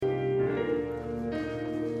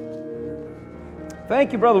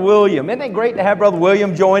Thank you, Brother William. Isn't it great to have Brother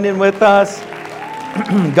William join in with us?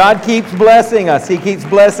 God keeps blessing us. He keeps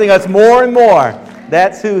blessing us more and more.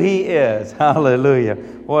 That's who He is. Hallelujah.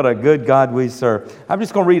 What a good God we serve. I'm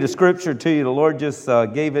just going to read a scripture to you. The Lord just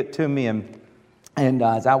gave it to me. And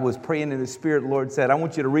as I was praying in the Spirit, the Lord said, I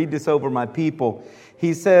want you to read this over my people.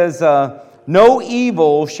 He says, no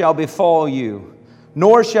evil shall befall you,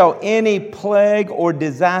 nor shall any plague or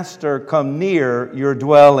disaster come near your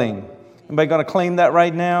dwelling. Anybody going to claim that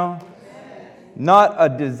right now? Not a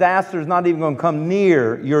disaster is not even going to come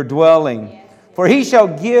near your dwelling. For He shall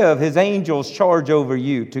give His angels charge over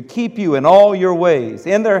you to keep you in all your ways.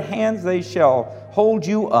 In their hands they shall hold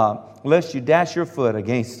you up, lest you dash your foot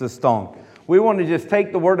against a stone. We want to just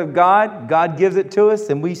take the Word of God. God gives it to us,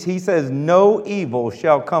 and He says, no evil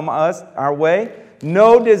shall come our way.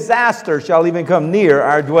 No disaster shall even come near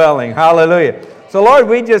our dwelling. Hallelujah. So, Lord,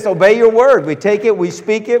 we just obey Your Word. We take it, we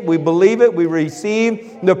speak it, we believe it, we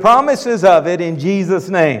receive the promises of it in Jesus'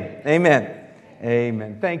 name. Amen.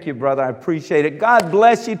 Amen. Thank you, brother. I appreciate it. God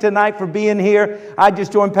bless you tonight for being here. I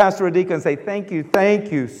just joined Pastor Radika and say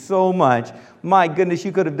thank you so much. My goodness,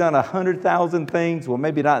 you could have done 100,000 things. Well,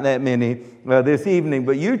 maybe not that many this evening,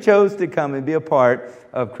 but you chose to come and be a part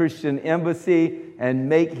of Christian Embassy and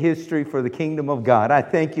make history for the kingdom of God. I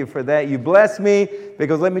thank you for that. You bless me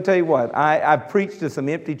because let me tell you what, I've preached to some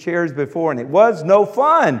empty chairs before and it was no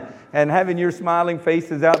fun. And having your smiling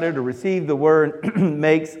faces out there to receive the word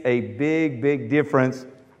makes a big, big difference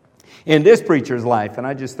in this preacher's life. And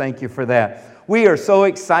I just thank you for that. We are so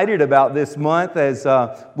excited about this month as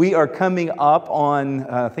we are coming up on,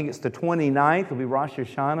 I think it's the 29th, it'll be Rosh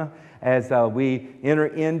Hashanah, as we enter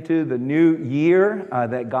into the new year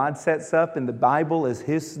that God sets up in the Bible as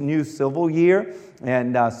His new civil year.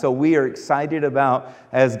 And so we are excited about,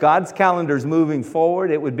 as God's calendar is moving forward,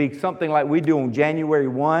 it would be something like we do on January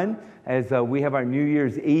 1, as we have our New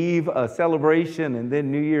Year's Eve celebration and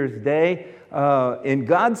then New Year's Day. In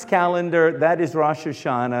God's calendar, that is Rosh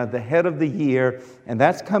Hashanah, the head of the year, and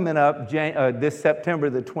that's coming up this September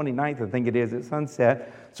the 29th, I think it is, at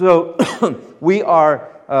sunset. So we are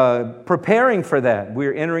preparing for that.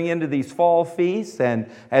 We're entering into these fall feasts, and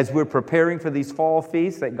as we're preparing for these fall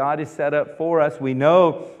feasts that God has set up for us, we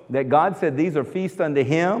know that God said these are feasts unto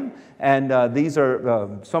Him, and these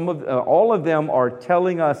are all of them are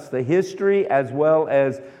telling us the history as well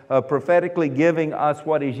as prophetically giving us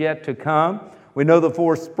what is yet to come. We know the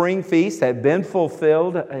 4 spring feasts have been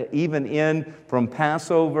fulfilled, even from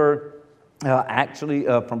Passover.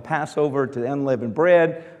 From Passover to the unleavened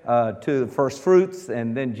bread, to the first fruits,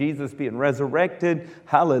 and then Jesus being resurrected.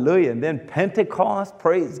 Hallelujah. And then Pentecost.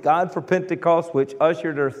 Praise God for Pentecost, which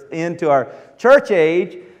ushered us into our church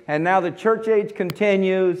age. And now the church age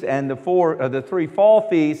continues, and the 3 fall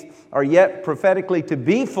feasts are yet prophetically to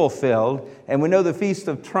be fulfilled. And we know the Feast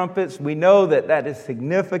of Trumpets, we know that is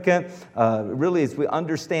significant, really, as we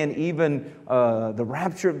understand even the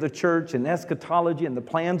rapture of the church and eschatology and the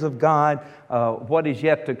plans of God, what is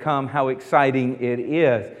yet to come, how exciting it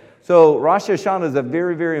is. So Rosh Hashanah is a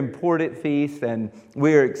very, very important feast, and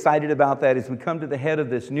we're excited about that as we come to the head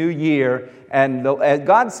of this new year. And as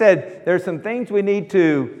God said, there's some things we need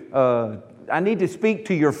to, I need to speak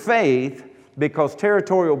to your faith, because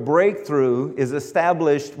territorial breakthrough is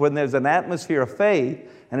established when there's an atmosphere of faith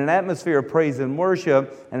and an atmosphere of praise and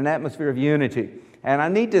worship and an atmosphere of unity. And I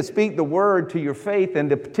need to speak the word to your faith in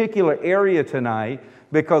the particular area tonight,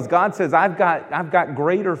 because God says, I've got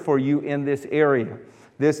greater for you in this area.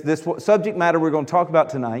 This subject matter we're going to talk about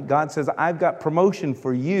tonight, God says, I've got promotion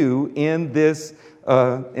for you in this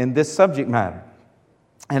subject matter.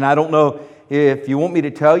 And I don't know if you want me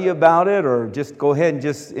to tell you about it or just go ahead and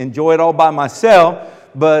just enjoy it all by myself.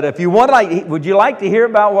 But if you want, would you like to hear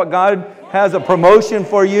about what God has a promotion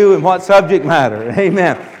for you and what subject matter?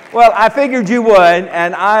 Amen. Well, I figured you would,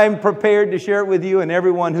 and I'm prepared to share it with you and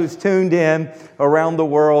everyone who's tuned in around the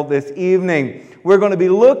world this evening. We're going to be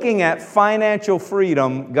looking at financial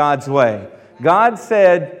freedom God's way. God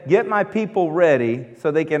said, get my people ready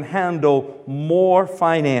so they can handle more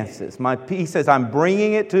finances. He says, I'm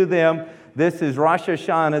bringing it to them. This is Rosh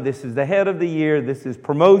Hashanah. This is the head of the year. This is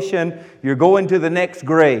promotion. You're going to the next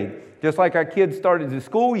grade. Just like our kids started the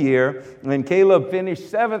school year, and Caleb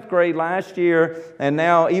finished 7th grade last year, and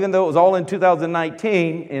now, even though it was all in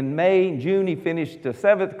 2019, in May and June he finished the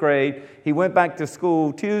 7th grade. He went back to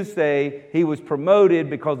school Tuesday. He was promoted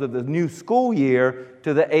because of the new school year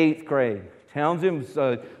to the 8th grade. Townsend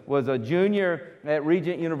was a junior at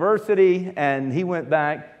Regent University, and he went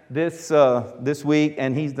back this week,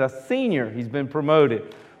 and he's the senior. He's been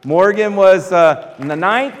promoted. Morgan was in the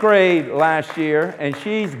 9th grade last year, and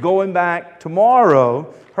she's going back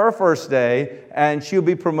tomorrow, her first day, and she'll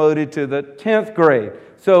be promoted to the 10th grade.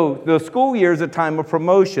 So the school year is a time of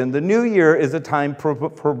promotion. The new year is a time for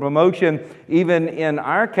promotion, even in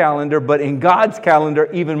our calendar, but in God's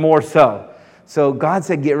calendar, even more so. So God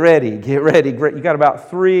said, get ready, get ready. You got about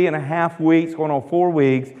 3.5 weeks, going on 4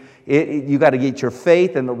 weeks. You got to get your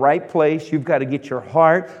faith in the right place. You've got to get your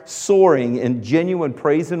heart soaring in genuine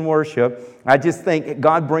praise and worship. I just think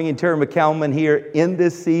God bringing Terry McCalman here in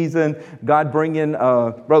this season, God bringing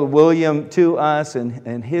Brother William to us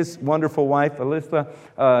and his wonderful wife, Alyssa,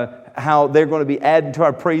 how they're going to be adding to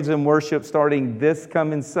our praise and worship starting this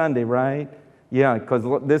coming Sunday, right? Yeah, because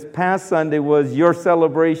this past Sunday was your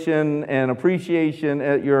celebration and appreciation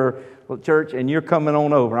at your church, and you're coming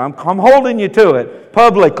on over. I'm holding you to it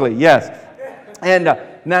publicly, yes. And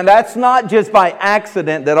now that's not just by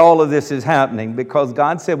accident that all of this is happening, because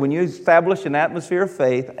God said when you establish an atmosphere of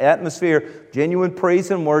faith, atmosphere genuine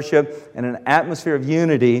praise and worship, and an atmosphere of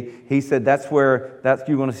unity, He said that's where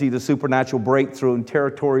you're going to see the supernatural breakthrough and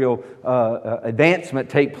territorial advancement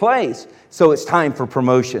take place. So it's time for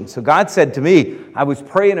promotion. So God said to me, I was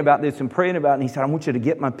praying about this and praying about it, and He said, I want you to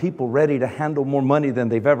get my people ready to handle more money than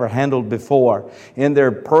they've ever handled before in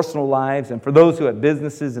their personal lives. And for those who have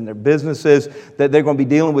businesses and their businesses, that they're going to be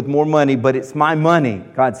dealing with more money, but it's my money,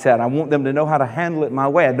 God said. I want them to know how to handle it my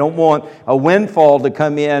way. I don't want a windfall to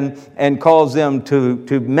come in and cause them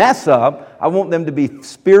to mess up. I want them to be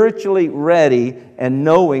spiritually ready and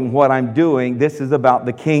knowing what I'm doing. This is about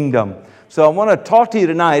the kingdom. So I want to talk to you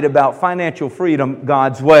tonight about financial freedom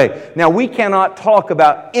God's way. Now, we cannot talk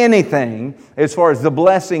about anything as far as the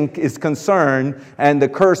blessing is concerned and the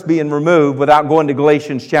curse being removed without going to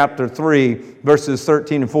Galatians chapter 3, verses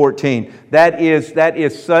 13 and 14. That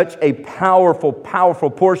is such a powerful, powerful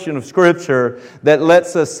portion of Scripture that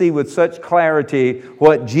lets us see with such clarity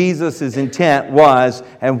what Jesus' intent was,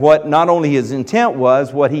 and what not only His intent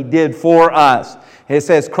was, what He did for us. It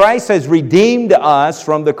says, Christ has redeemed us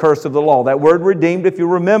from the curse of the law. That word redeemed, if you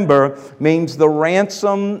remember, means the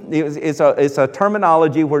ransom. It's a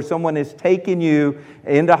terminology where someone is taking you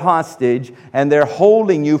into hostage and they're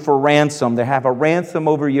holding you for ransom. They have a ransom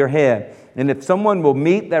over your head. And if someone will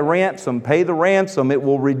meet that ransom, pay the ransom, it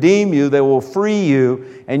will redeem you, they will free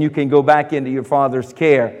you, and you can go back into your Father's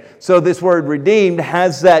care. So this word redeemed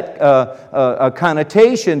has that a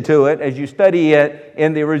connotation to it as you study it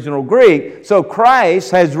in the original Greek. So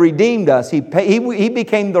Christ has redeemed us. He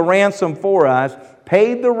became the ransom for us,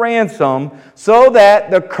 paid the ransom so that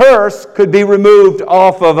the curse could be removed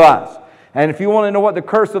off of us. And if you want to know what the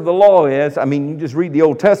curse of the law is, I mean, you just read the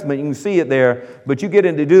Old Testament, you can see it there. But you get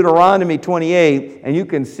into Deuteronomy 28, and you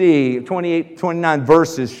can see 28, 29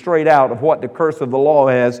 verses straight out of what the curse of the law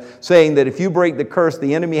is, saying that if you break the curse,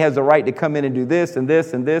 the enemy has the right to come in and do this and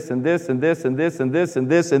this and this and this and this and this and this and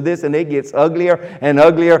this and this, and it gets uglier and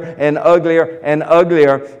uglier and uglier and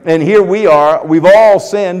uglier. And here we are, we've all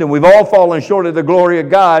sinned and we've all fallen short of the glory of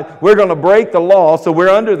God. We're going to break the law, so we're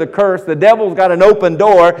under the curse. The devil's got an open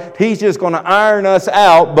door. He's just going to iron us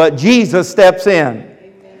out, but Jesus steps in.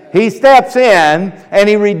 He steps in and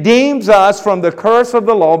He redeems us from the curse of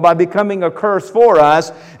the law by becoming a curse for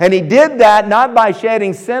us. And He did that not by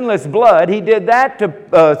shedding sinless blood. He did that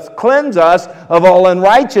to cleanse us of all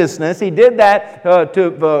unrighteousness. He did that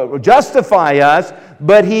to justify us.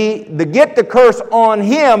 But to get the curse on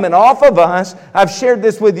Him and off of us, I've shared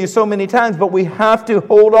this with you so many times, but we have to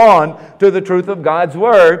hold on to the truth of God's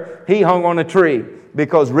Word. He hung on a tree.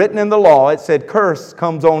 Because written in the law, it said, curse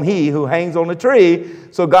comes on he who hangs on a tree.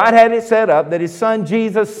 So God had it set up that His Son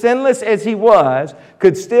Jesus, sinless as He was,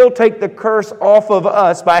 could still take the curse off of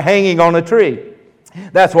us by hanging on a tree.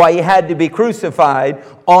 That's why He had to be crucified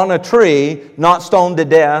on a tree, not stoned to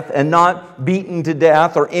death and not beaten to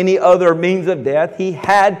death or any other means of death. He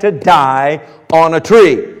had to die on a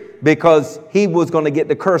tree, because He was going to get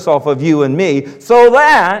the curse off of you and me so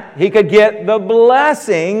that He could get the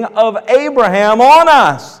blessing of Abraham on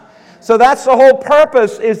us. So that's the whole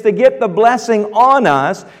purpose, is to get the blessing on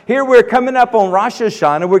us. Here we're coming up on Rosh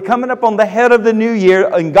Hashanah. We're coming up on the head of the new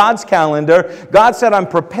year in God's calendar. God said, I'm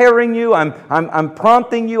preparing you. I'm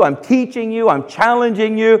prompting you. I'm teaching you. I'm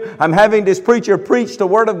challenging you. I'm having this preacher preach the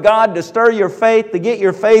Word of God to stir your faith, to get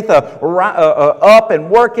your faith up and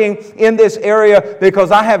working in this area, because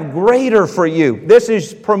I have greater for you. This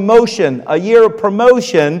is promotion, a year of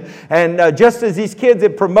promotion. And just as these kids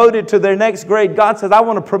have promoted to their next grade, God says, I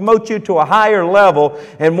want to promote you to a higher level,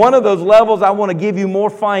 and one of those levels, I want to give you more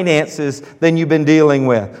finances than you've been dealing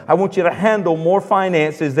with. I want you to handle more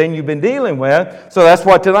finances than you've been dealing with. So that's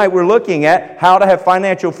what tonight we're looking at, how to have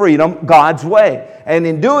financial freedom God's way. And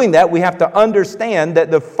in doing that, we have to understand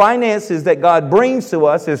that the finances that God brings to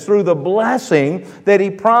us is through the blessing that He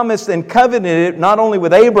promised and covenanted not only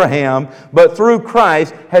with Abraham, but through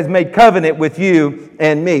Christ has made covenant with you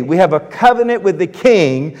and me. We have a covenant with the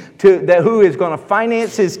King who is going to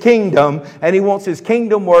finance His kingdom, and He wants His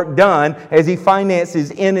kingdom work done as He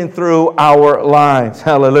finances in and through our lives.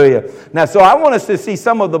 Hallelujah. Now, so I want us to see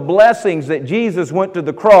some of the blessings that Jesus went to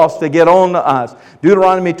the cross to get on to us.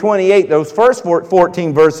 Deuteronomy 28, those first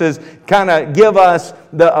 14 verses kind of give us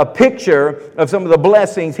a picture of some of the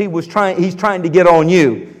blessings He's trying to get on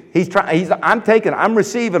you. I'm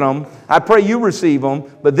receiving them. I pray you receive them.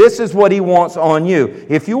 But this is what He wants on you.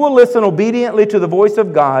 If you will listen obediently to the voice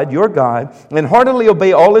of God, your God, and heartily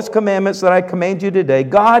obey all His commandments that I command you today,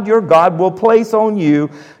 God, your God, will place on you,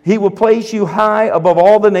 He will place you high above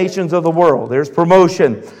all the nations of the world. There's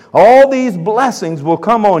promotion. All these blessings will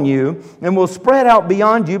come on you and will spread out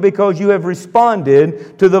beyond you because you have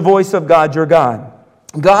responded to the voice of God, your God.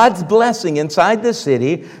 God's blessing inside the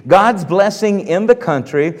city, God's blessing in the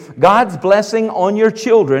country, God's blessing on your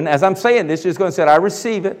children. As I'm saying this, you're just going to say, I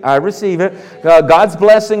receive it, I receive it. God's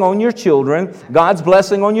blessing on your children, God's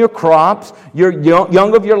blessing on your crops, your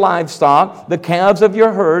young of your livestock, the calves of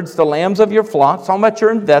your herds, the lambs of your flocks, talking about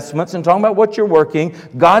your investments and talking about what you're working,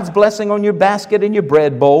 God's blessing on your basket and your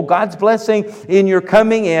bread bowl, God's blessing in your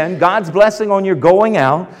coming in, God's blessing on your going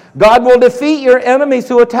out. God will defeat your enemies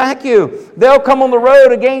who attack you. They'll come on the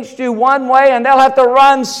road against you one way and they'll have to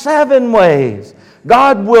run 7 ways.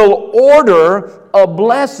 God will order a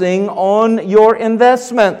blessing on your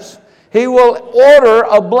investments. He will order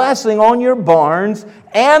a blessing on your barns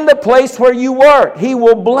and the place where you work. He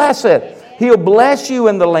will bless it. He'll bless you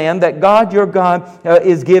in the land that God, your God,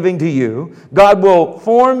 is giving to you. God will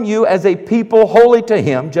form you as a people holy to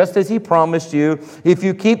Him, just as He promised you, if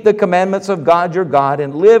you keep the commandments of God, your God,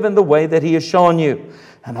 and live in the way that He has shown you.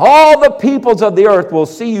 And all the peoples of the earth will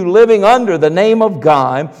see you living under the name of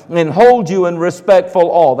God and hold you in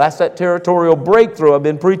respectful awe. That's that territorial breakthrough I've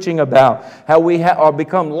been preaching about. How we are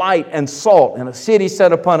become light and salt in a city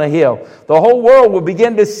set upon a hill. The whole world will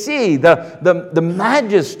begin to see the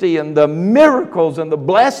majesty and the miracles and the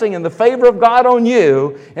blessing and the favor of God on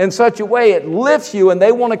you in such a way it lifts you, and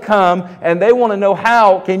they want to come and they want to know,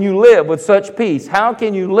 how can you live with such peace? How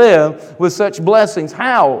can you live with such blessings?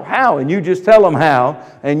 How? And you just tell them how.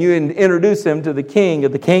 And you introduce them to the King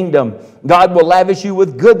of the kingdom. God will lavish you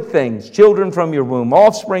with good things, children from your womb,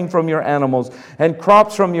 offspring from your animals, and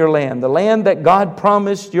crops from your land, the land that God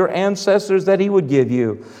promised your ancestors that He would give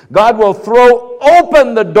you. God will throw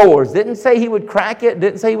open the doors. Didn't say He would crack it,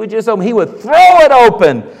 didn't say He would just open. He would throw it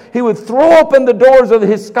open. He would throw open the doors of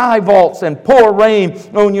His sky vaults and pour rain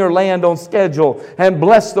on your land on schedule and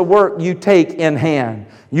bless the work you take in hand.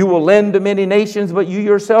 You will lend to many nations, but you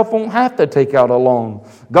yourself won't have to take out a loan.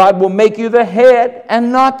 God will make you the head and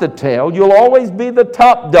not the tail. You'll always be the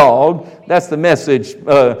top dog. That's the Message,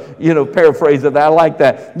 paraphrase of that. I like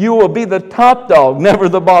that. You will be the top dog, never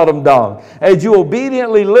the bottom dog. As you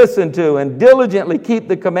obediently listen to and diligently keep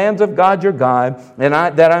the commands of God your God,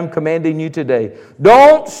 that I'm commanding you today.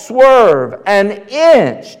 Don't swerve an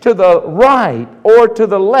inch to the right or to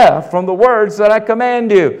the left from the words that I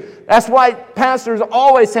command you. That's why pastors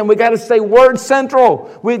always say we got to stay word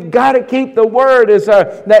central. We've got to keep the word as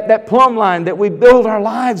that plumb line that we build our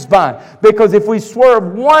lives by. Because if we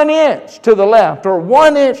swerve 1 inch to the left or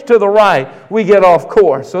 1 inch to the right, we get off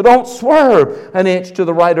course. So don't swerve an inch to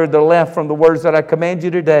the right or the left from the words that I command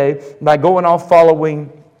you today by going off following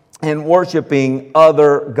and worshiping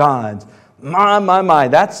other gods. My,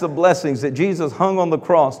 that's the blessings that Jesus hung on the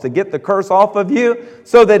cross to get the curse off of you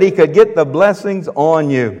so that He could get the blessings on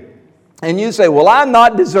you. And you say, well, I'm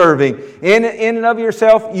not deserving. In and of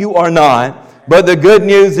yourself, you are not. But the good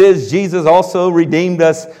news is Jesus also redeemed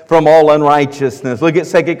us from all unrighteousness. Look at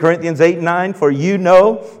 2 Corinthians 8:9. For you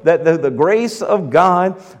know that the grace of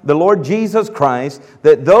God, the Lord Jesus Christ,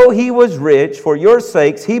 that though He was rich, for your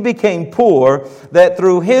sakes He became poor, that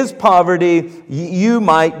through His poverty you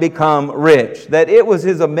might become rich. That it was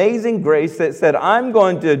His amazing grace that said, I'm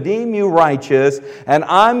going to deem you righteous, and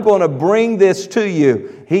I'm going to bring this to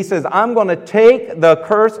you. He says, I'm going to take the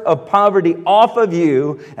curse of poverty off of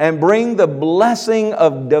you and bring the blessing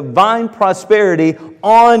of divine prosperity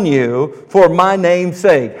on you for my name's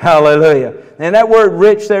sake. Hallelujah. And that word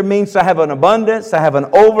rich there means to have an abundance, to have an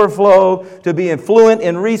overflow, to be affluent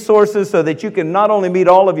in resources so that you can not only meet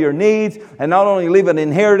all of your needs and not only leave an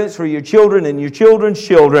inheritance for your children and your children's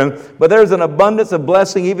children, but there's an abundance of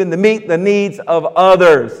blessing even to meet the needs of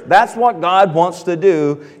others. That's what God wants to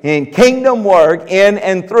do in kingdom work in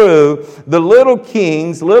and through the little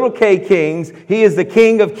kings, little K kings. He is the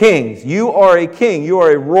King of kings. You are a king. You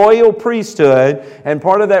are a royal priesthood, and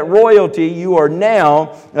part of that royalty, you are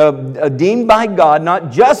now deemed by God,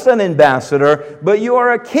 not just an ambassador, but you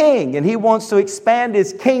are a king, and He wants to expand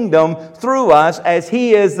His kingdom through us as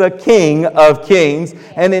He is the King of kings.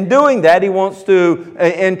 And in doing that, He wants to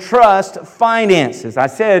entrust finances. I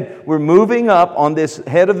said we're moving up on this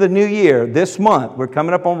head of the new year this month. We're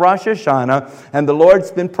coming up on Rosh Hashanah, and the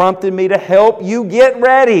Lord's been prompting me to help you get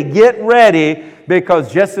ready. Get ready.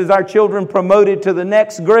 Because just as our children promoted to the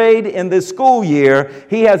next grade in the school year,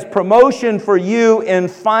 He has promotion for you in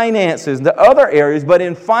finances, the other areas, but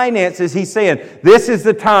in finances, He's saying, this is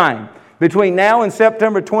the time. Between now and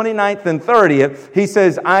September 29th and 30th, He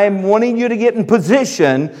says, I am wanting you to get in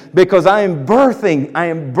position because I am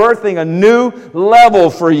birthing a new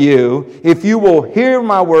level for you. If you will hear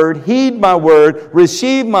my word, heed my word,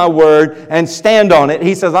 receive my word, and stand on it,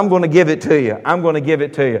 He says, I'm going to give it to you. I'm going to give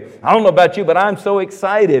it to you. I don't know about you, but I'm so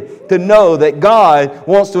excited to know that God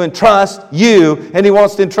wants to entrust you, and He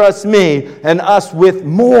wants to entrust me and us with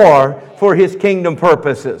more for His kingdom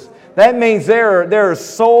purposes. That means there are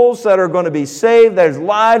souls that are going to be saved. There's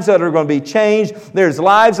lives that are going to be changed. There's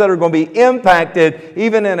lives that are going to be impacted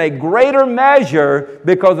even in a greater measure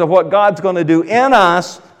because of what God's going to do in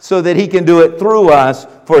us so that He can do it through us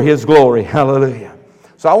for His glory. Hallelujah.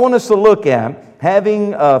 So I want us to look at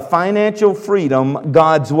having financial freedom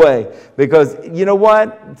God's way. Because you know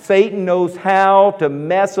what? Satan knows how to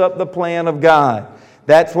mess up the plan of God.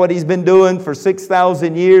 That's what he's been doing for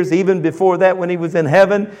 6,000 years. Even before that, when he was in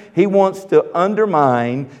heaven, he wants to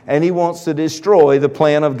undermine and he wants to destroy the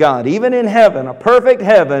plan of God. Even in heaven, a perfect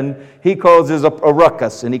heaven, he causes a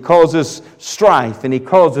ruckus, and he causes strife, and he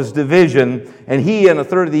causes division, and he and a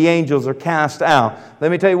third of the angels are cast out. Let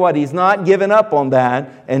me tell you what, he's not given up on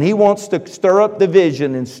that, and he wants to stir up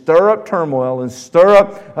division and stir up turmoil and stir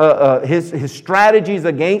up his strategies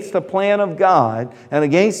against the plan of God and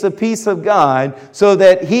against the peace of God, so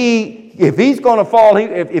that if he's going to fall,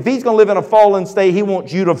 if he's going to live in a fallen state, he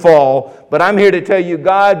wants you to fall. But I'm here to tell you,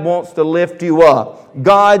 God wants to lift you up.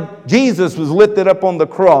 Jesus was lifted up on the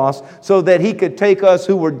cross so that He could take us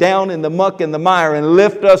who were down in the muck and the mire and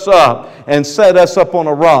lift us up and set us up on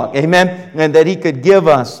a rock. Amen? And that He could give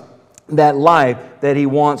us that life that He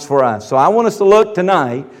wants for us. So I want us to look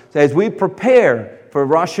tonight as we prepare for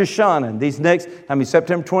Rosh Hashanah.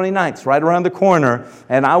 September 29th, right around the corner.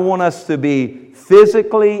 And I want us to be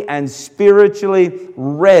physically and spiritually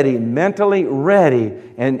ready, mentally ready,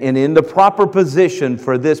 and in the proper position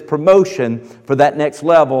for this promotion, for that next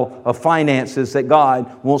level of finances that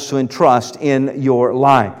God wants to entrust in your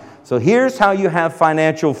life. So here's how you have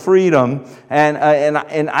financial freedom, and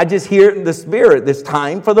I just hear it in the Spirit. It's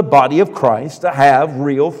time for the body of Christ to have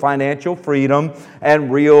real financial freedom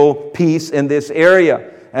and real peace in this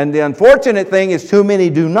area. And the unfortunate thing is too many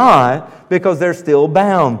do not, because they're still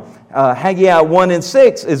bound. Haggai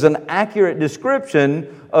 1:6 is an accurate description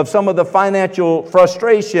of some of the financial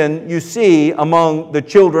frustration you see among the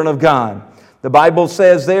children of God. The Bible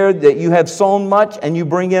says there that you have sown much and you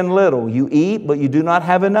bring in little. You eat, but you do not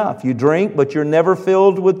have enough. You drink, but you're never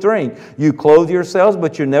filled with drink. You clothe yourselves,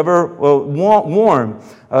 but you're never warm.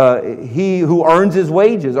 He who earns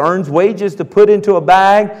wages to put into a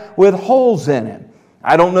bag with holes in it.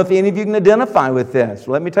 I don't know if any of you can identify with this.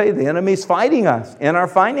 Let me tell you, the enemy's fighting us in our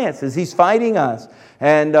finances. He's fighting us.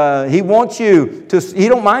 And he wants you to, he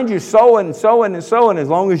don't mind you sowing as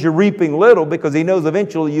long as you're reaping little, because he knows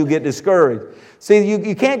eventually you get discouraged. See,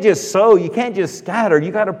 you can't just sow. You can't just scatter.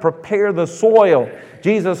 You got to prepare the soil.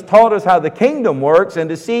 Jesus taught us how the kingdom works, and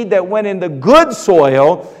the seed that went in the good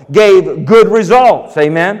soil gave good results.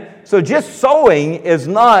 Amen? So just sowing is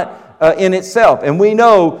not in itself. And we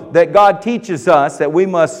know that God teaches us that we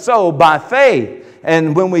must sow by faith.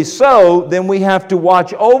 And when we sow, then we have to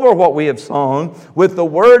watch over what we have sown with the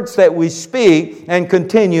words that we speak and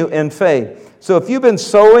continue in faith. So if you've been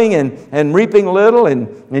sowing and reaping little,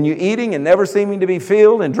 and you eating and never seeming to be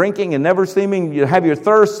filled, and drinking and never seeming you have your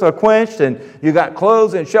thirst quenched, and you got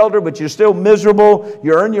clothes and shelter, but you're still miserable,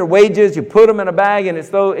 you earn your wages, you put them in a bag, and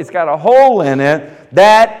it's got a hole in it,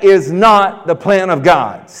 that is not the plan of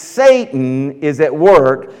God. Satan is at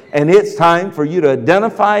work, and it's time for you to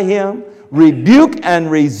identify him, rebuke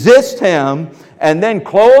and resist him, and then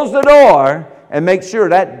close the door and make sure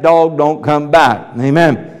that dog don't come back.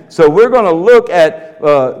 Amen. So we're going to look at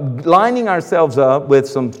lining ourselves up with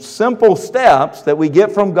some simple steps that we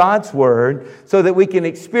get from God's Word so that we can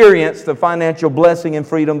experience the financial blessing and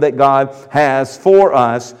freedom that God has for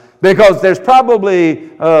us. Because there's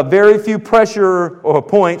probably very few pressure or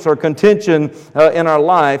points or contention in our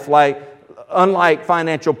life unlike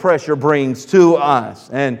financial pressure brings to us.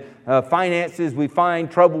 And finances, we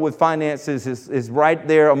find trouble with finances is right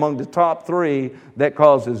there among the top 3 that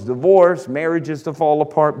causes divorce, marriages to fall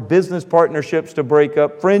apart, business partnerships to break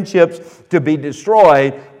up, friendships to be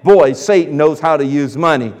destroyed. Boy, Satan knows how to use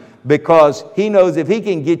money, because he knows if he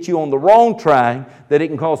can get you on the wrong track, that it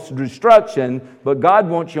can cause destruction, but God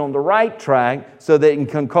wants you on the right track so that it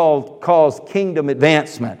can cause kingdom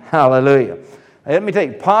advancement. Hallelujah. Let me tell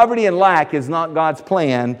you, poverty and lack is not God's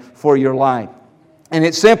plan for your life. And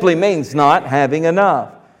it simply means not having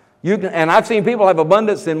enough. And I've seen people have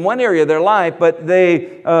abundance in one area of their life, but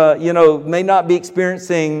they may not be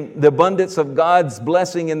experiencing the abundance of God's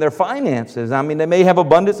blessing in their finances. I mean, they may have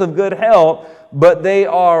abundance of good health, but they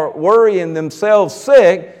are worrying themselves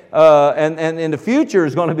sick, and in the future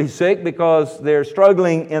is going to be sick because they're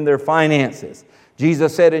struggling in their finances.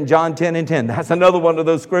 Jesus said in John 10:10, that's another one of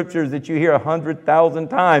those scriptures that you hear 100,000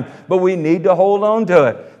 times, but we need to hold on to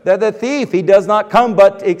it. That the thief, he does not come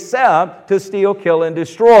but except to steal, kill, and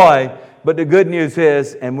destroy. But the good news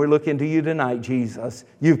is, and we're looking to you tonight, Jesus,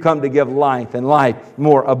 you've come to give life and life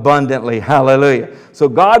more abundantly. Hallelujah. So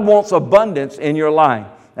God wants abundance in your life.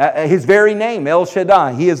 His very name, El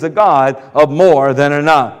Shaddai, He is the God of more than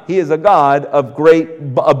enough. He is a God of great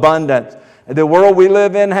abundance. The world we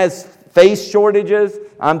live in has faced shortages.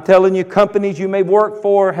 I'm telling you, companies you may work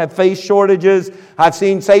for have faced shortages. I've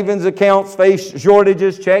seen savings accounts face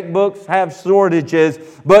shortages. Checkbooks have shortages.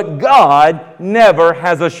 But God never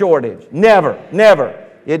has a shortage. Never, never.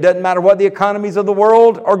 It doesn't matter what the economies of the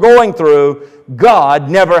world are going through. God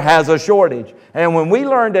never has a shortage. And when we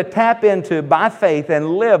learn to tap into by faith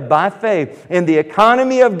and live by faith in the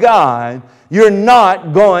economy of God, you're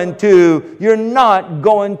not going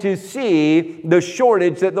to see the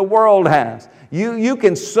shortage that the world has. You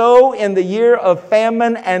can sow in the year of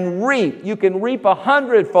famine and reap. You can reap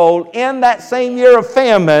 100-fold in that same year of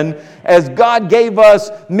famine, as God gave us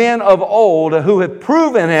men of old who have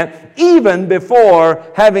proven it even before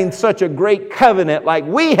having such a great covenant like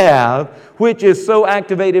we have, which is so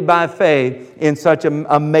activated by faith in such an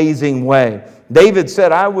amazing way. David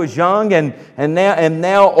said, I was young and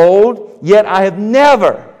now old, yet I have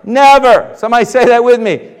never, somebody say that with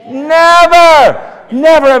me,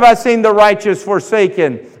 never have I seen the righteous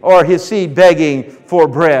forsaken or his seed begging for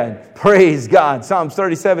bread. Praise God. Psalms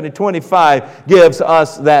 37:25 gives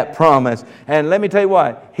us that promise. And let me tell you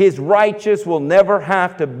what, his righteous will never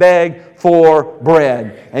have to beg for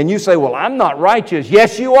bread. And you say, well, I'm not righteous.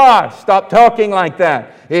 Yes, you are. Stop talking like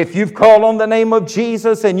that. If you've called on the name of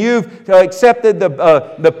Jesus and you've accepted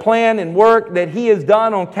the plan and work that He has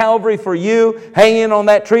done on Calvary for you, hanging on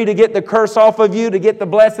that tree to get the curse off of you, to get the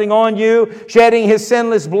blessing on you, shedding His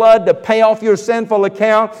sinless blood to pay off your sinful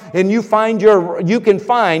account, and you can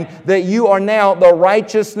find that you are now the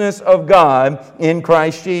righteousness of God in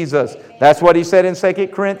Christ Jesus. That's what He said in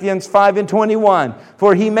 2 Corinthians 5:21.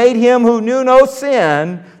 For He made Him who knew no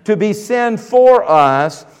sin to be sin for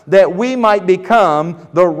us, that we might become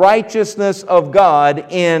the righteousness of God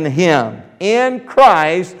in Him. In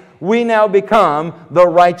Christ, we now become the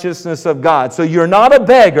righteousness of God. So you're not a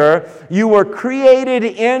beggar. You were created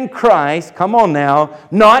in Christ, come on now,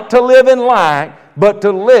 not to live in lack, but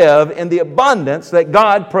to live in the abundance that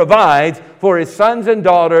God provides for His sons and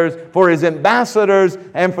daughters, for His ambassadors,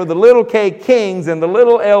 and for the little K kings and the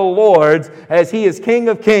little L lords, as He is King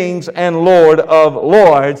of kings and Lord of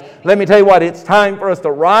lords. Let me tell you what, it's time for us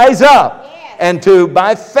to rise up and to,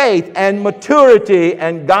 by faith and maturity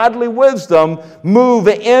and godly wisdom, move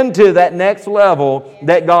into that next level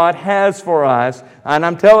that God has for us. And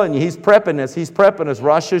I'm telling you, He's prepping us. He's prepping us.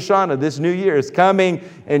 Rosh Hashanah, this new year, is coming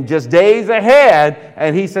in just days ahead.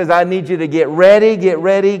 And He says, I need you to get ready, get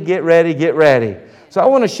ready, get ready, get ready. So I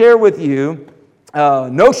want to share with you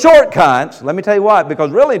no shortcuts. Let me tell you what,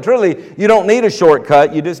 because really, truly, you don't need a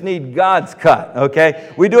shortcut. You just need God's cut,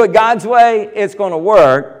 okay? We do it God's way, it's going to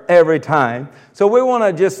work every time. So we want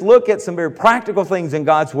to just look at some very practical things in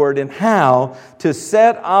God's Word and how to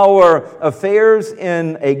set our affairs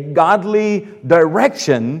in a godly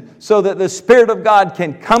direction so that the Spirit of God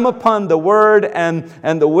can come upon the Word and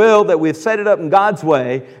the will that we've set it up in God's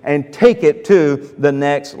way and take it to the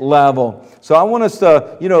next level. So I want us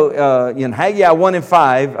to, in Haggai 1 and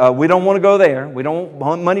 5, we don't want to go there. We don't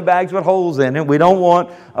want money bags with holes in it. We don't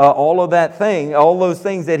want all those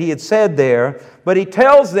things that he had said there. But he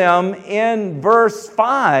tells them in verse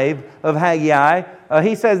 5 of Haggai,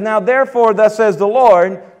 he says, "Now therefore, thus says the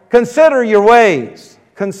Lord, consider your ways.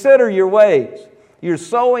 Consider your ways. You're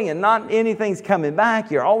sowing and not anything's coming back.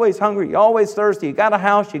 You're always hungry. You're always thirsty. You got a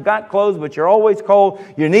house. You got clothes, but you're always cold.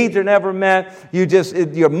 Your needs are never met.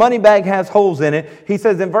 Your money bag has holes in it." He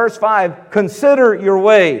says in verse 5, consider your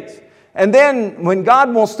ways. And then when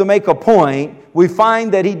God wants to make a point, we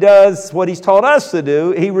find that he does what he's taught us to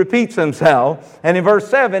do. He repeats himself. And in verse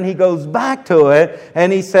 7, he goes back to it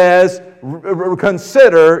and he says,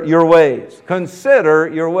 consider your ways. Consider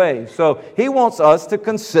your ways. So he wants us to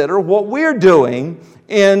consider what we're doing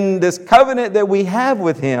in this covenant that we have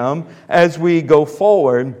with him as we go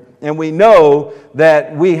forward. And we know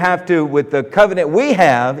that we have to, with the covenant we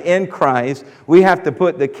have in Christ, we have to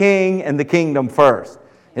put the king and the kingdom first.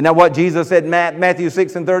 Isn't that what Jesus said in Matthew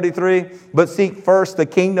 6 and 33? But seek first the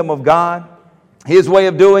kingdom of God, his way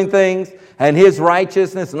of doing things, and his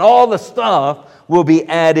righteousness, and all the stuff will be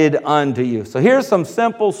added unto you. So here's some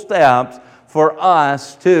simple steps for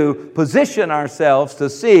us to position ourselves to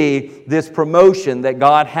see this promotion that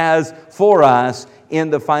God has for us in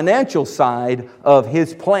the financial side of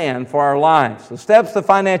his plan for our lives. So steps to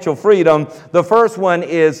financial freedom. The first one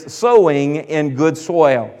is sowing in good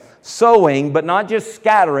soil. Sowing, but not just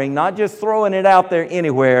scattering, not just throwing it out there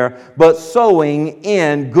anywhere, but sowing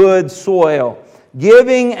in good soil.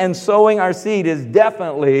 Giving and sowing our seed is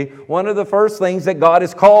definitely one of the first things that God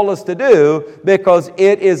has called us to do because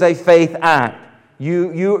it is a faith act.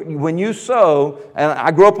 When you sow, and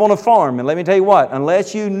I grew up on a farm, and let me tell you what,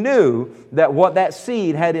 unless you knew that what that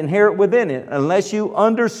seed had inherent within it, unless you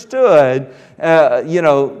understood,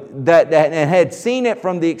 that and had seen it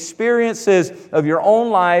from the experiences of your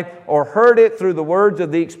own life or heard it through the words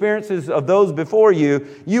of the experiences of those before you,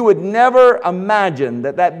 you would never imagine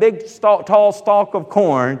that big tall stalk of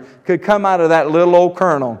corn could come out of that little old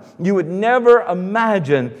kernel. You would never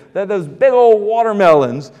imagine that those big old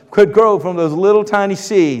watermelons could grow from those little tiny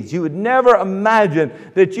seeds. You would never imagine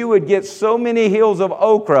that you would get so many hills of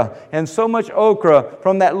okra and so much okra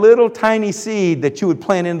from that little tiny seed that you would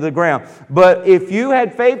plant into the ground. But if you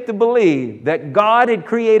had faith to believe that God had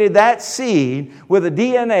created that seed with a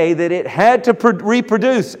DNA that it had to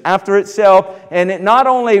reproduce after itself, and it not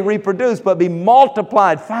only reproduce but be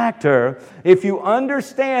multiplied factor, if you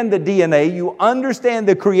understand the DNA, you understand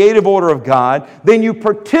the creative order of God, then you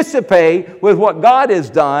participate with what God has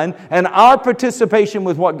done, and our participation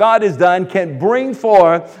with what God has done can bring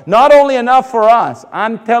forth not only enough for us.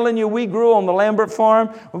 I'm telling you, we grew on the Lambert farm.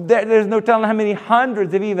 There's no telling how many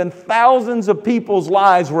hundreds of even thousands of people's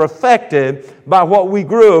lives were affected by what we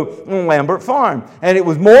grew on Lambert farm. And it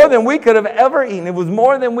was more than we could have ever eaten. It was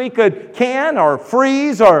more than we could can or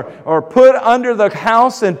freeze or put under the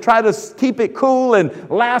house and try to keep it cool and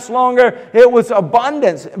last longer. It was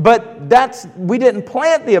abundance. But we didn't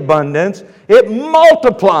plant the abundance. It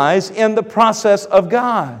multiplies in the process of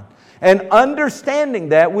God. And understanding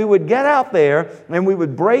that, we would get out there and we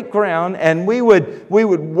would break ground and we would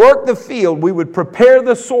work the field. We would prepare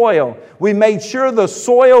the soil. We made sure the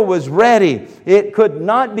soil was ready. It could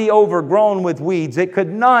not be overgrown with weeds. It could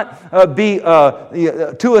not be too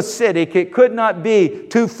acidic. It could not be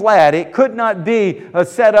too flat. It could not be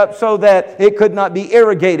set up so that it could not be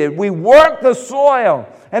irrigated. We worked the soil.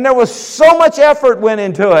 And there was so much effort went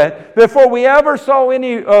into it before we ever saw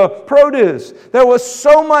any produce. There was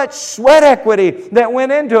so much sweat equity that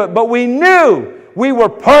went into it. But we knew we were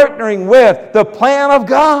partnering with the plan of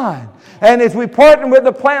God. And as we partner with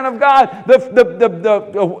the plan of God, the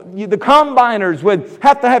combiners would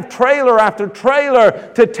have to have trailer after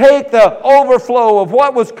trailer to take the overflow of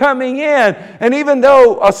what was coming in. And even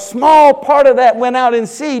though a small part of that went out in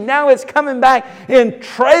seed, now it's coming back in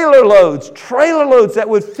trailer loads that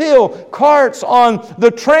would fill carts on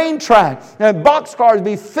the train track. And boxcars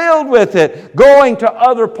be filled with it, going to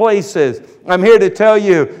other places. I'm here to tell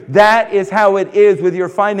you that is how it is with your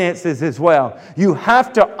finances as well. You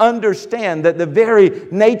have to understand that the very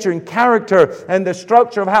nature and character and the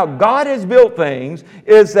structure of how God has built things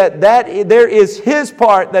is that there is His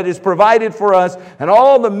part that is provided for us, and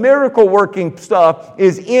all the miracle working stuff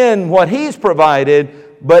is in what He's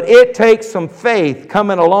provided. but it takes some faith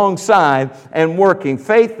coming alongside and working.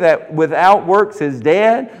 Faith that without works is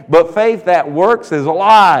dead, but faith that works is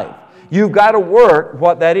alive. You've got to work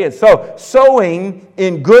what that is. So sowing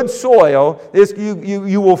in good soil,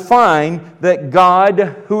 you will find that God,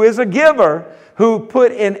 who is a giver, who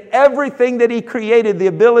put in everything that He created the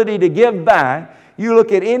ability to give back. You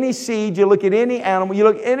look at any seed, you look at any animal, you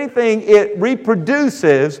look at anything, it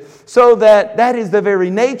reproduces, so that is the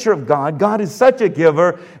very nature of God. God is such a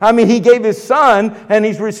giver. I mean, He gave His Son, and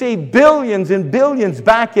He's received billions and billions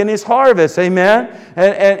back in His harvest. Amen?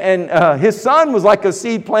 And His Son was like a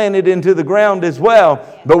seed planted into the ground as well.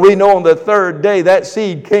 But we know on the third day, that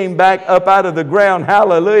seed came back up out of the ground.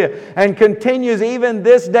 Hallelujah. And continues even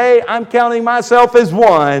this day. I'm counting myself as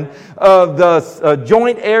one of the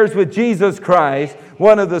joint heirs with Jesus Christ,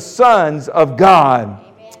 one of the sons of God.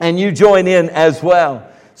 And you join in as well.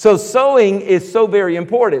 So sowing is so very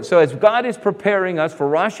important. So as God is preparing us for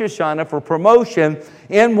Rosh Hashanah, for promotion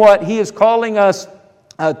in what He is calling us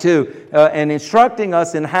and instructing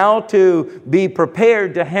us in how to be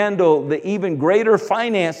prepared to handle the even greater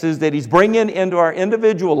finances that He's bringing into our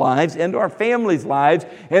individual lives, into our families' lives,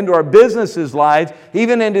 into our businesses' lives,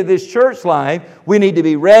 even into this church life. We need to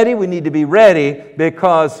be ready. We need to be ready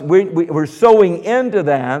because we're sowing into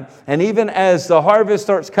that. And even as the harvest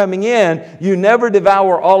starts coming in, you never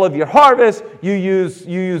devour all of your harvest. You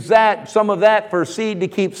use some of that for seed to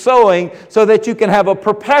keep sowing so that you can have a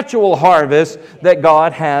perpetual harvest that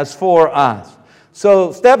God has for us.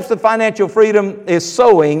 So steps to financial freedom is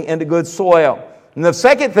sowing into good soil. And the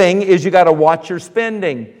second thing is you got to watch your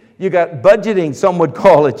spending. You got budgeting, some would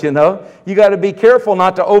call it, you know. You got to be careful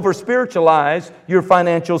not to over-spiritualize your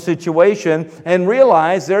financial situation and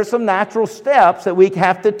realize there's some natural steps that we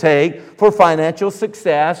have to take for financial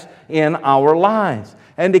success in our lives.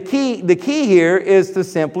 And the key here is to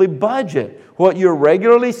simply budget. What you're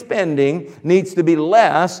regularly spending needs to be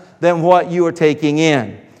less than what you are taking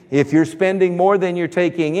in. If you're spending more than you're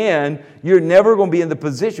taking in, you're never going to be in the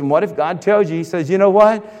position. What if God tells you, He says, you know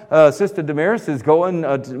what? Sister Damaris is going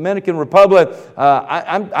to Dominican Republic.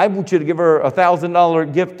 I want you to give her a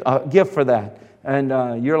 $1,000 gift for that.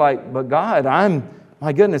 And you're like, but God,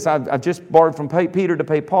 my goodness, I've just borrowed from Peter to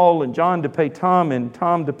pay Paul, and John to pay Tom, and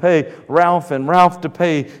Tom to pay Ralph, and Ralph to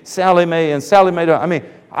pay Sally Mae, and Sally Mae to,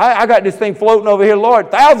 I got this thing floating over here, Lord,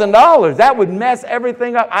 $1,000. That would mess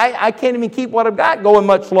everything up. I can't even keep what I've got going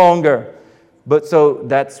much longer. But so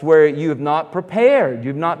that's where you have not prepared.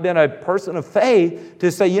 You've not been a person of faith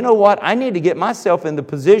to say, you know what, I need to get myself in the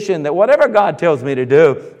position that whatever God tells me to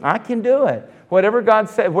do, I can do it. Whatever God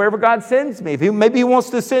says, wherever God sends me. Maybe He wants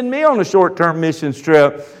to send me on a short-term mission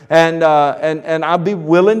trip, and I'll be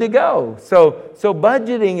willing to go. So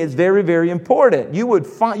budgeting is very, very important. You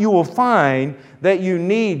will find that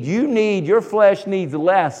your flesh needs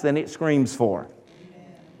less than it screams for.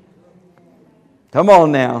 Come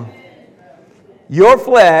on now. Your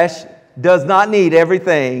flesh does not need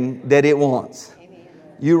everything that it wants.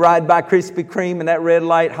 You ride by Krispy Kreme and that red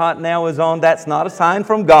light hot now is on. That's not a sign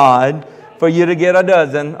from God for you to get a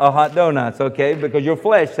dozen of hot donuts, okay? Because your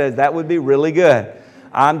flesh says that would be really good.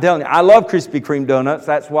 I'm telling you, I love Krispy Kreme donuts.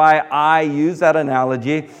 That's why I use that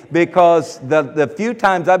analogy, because the few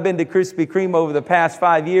times I've been to Krispy Kreme over the past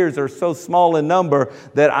 5 years are so small in number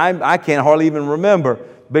that I can't hardly even remember,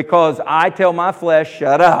 because I tell my flesh,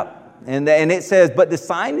 shut up. And it says, but the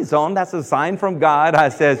sign is on. That's a sign from God. I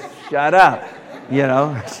says, shut up.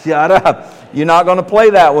 Shut up. You're not going to play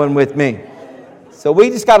that one with me. So we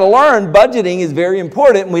just got to learn budgeting is very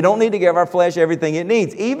important, and we don't need to give our flesh everything it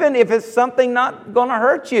needs. Even if it's something not going to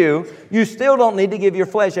hurt you, you still don't need to give your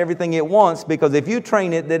flesh everything it wants, because if you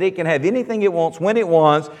train it that it can have anything it wants when it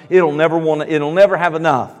wants, it'll never have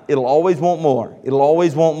enough. It'll always want more. It'll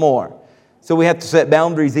always want more. So we have to set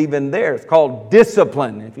boundaries even there. It's called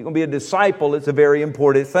discipline. If you're going to be a disciple, it's a very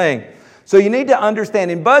important thing. So you need to understand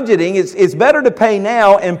in budgeting, it's better to pay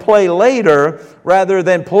now and play later rather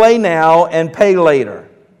than play now and pay later.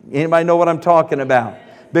 Anybody know what I'm talking about?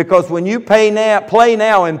 Because when you play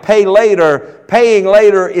now and pay later, paying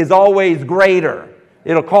later is always greater.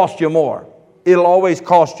 It'll cost you more. It'll always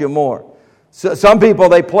cost you more. So some people,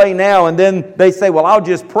 they play now and then they say, well, I'll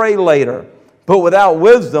just pray later. But without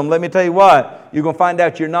wisdom, let me tell you what, you're going to find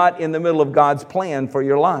out you're not in the middle of God's plan for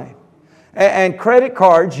your life. And credit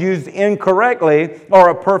cards used incorrectly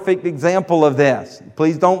are a perfect example of this.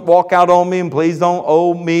 Please don't walk out on me, and please don't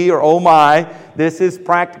owe me or oh my. This is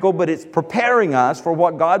practical, but it's preparing us for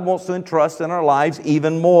what God wants to entrust in our lives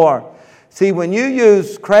even more. See, when you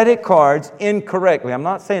use credit cards incorrectly, I'm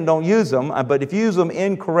not saying don't use them, but if you use them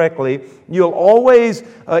incorrectly, you'll always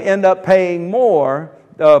end up paying more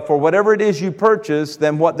for whatever it is you purchase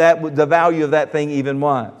than what the value of that thing even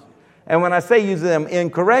was. And when I say use them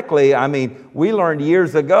incorrectly, I mean, we learned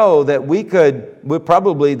years ago that we're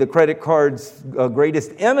probably the credit card's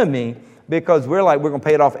greatest enemy, because we're going to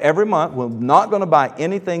pay it off every month. We're not going to buy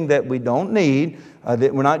anything that we don't need.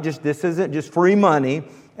 This isn't just free money.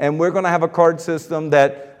 And we're going to have a card system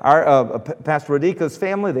that our Pastor Radika's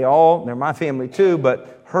family, they're my family too,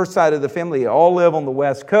 but her side of the family, they all live on the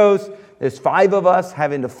West Coast. There's 5 of us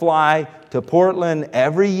having to fly to Portland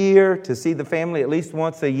every year to see the family at least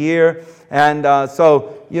once a year. And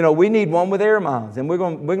so we need one with air miles, and we're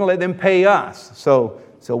going to let them pay us. So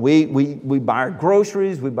we buy our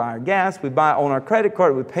groceries, we buy our gas, we buy on our credit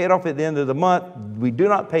card, we pay it off at the end of the month. We do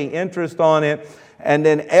not pay interest on it. And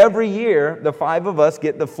then every year, the 5 of us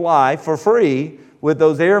get to fly for free with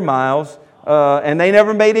those air miles, and they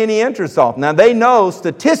never made any interest off. Now, they know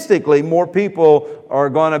statistically more people are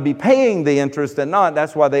going to be paying the interest than not.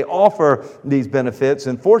 That's why they offer these benefits.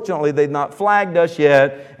 And fortunately, they've not flagged us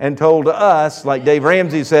yet and told us, like Dave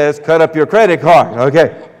Ramsey says, cut up your credit card.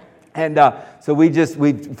 Okay. And so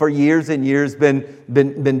we've for years and years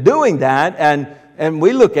been doing that, and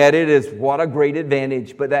we look at it as what a great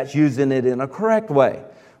advantage, but that's using it in a correct way.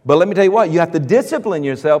 But let me tell you what, you have to discipline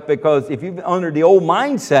yourself, because if you're under the old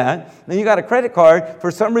mindset, then you got a credit card, for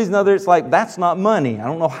some reason or other, it's like, that's not money. I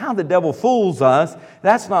don't know how the devil fools us.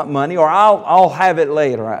 That's not money, or I'll have it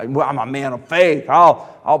later. Well, I'm a man of faith.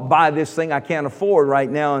 I'll buy this thing I can't afford right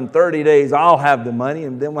now. In 30 days, I'll have the money.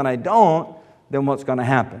 And then when I don't, then what's going to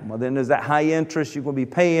happen? Well, then there's that high interest you're going to be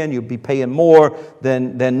paying. You'll be paying more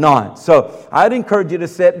than not. So I'd encourage you to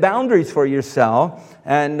set boundaries for yourself.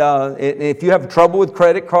 And if you have trouble with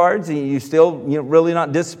credit cards and you still really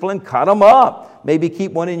not disciplined, cut them up. Maybe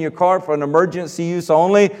keep one in your car for an emergency use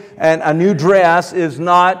only. And a new dress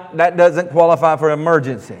that doesn't qualify for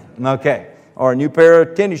emergency. Okay. Or a new pair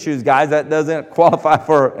of tennis shoes, guys, that doesn't qualify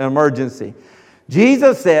for an emergency.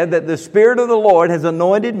 Jesus said that the Spirit of the Lord has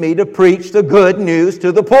anointed me to preach the good news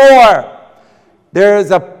to the poor. There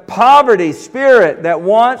is a poverty spirit that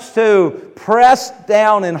wants to press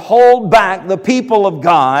down and hold back the people of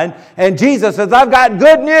God. And Jesus says, I've got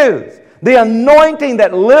good news. The anointing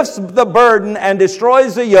that lifts the burden and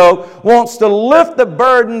destroys the yoke wants to lift the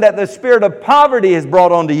burden that the spirit of poverty has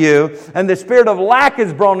brought onto you and the spirit of lack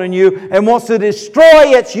has brought on you, and wants to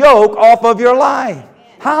destroy its yoke off of your life.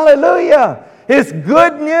 Hallelujah. It's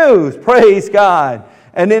good news. Praise God.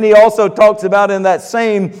 And then he also talks about in that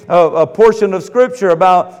same portion of Scripture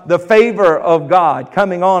about the favor of God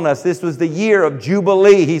coming on us. This was the year of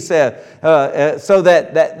Jubilee, he said. So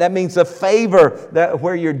that means the favor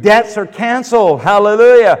where your debts are canceled.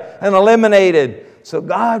 Hallelujah. And eliminated. So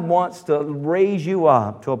God wants to raise you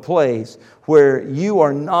up to a place where you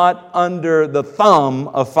are not under the thumb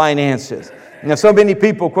of finances. Now, so many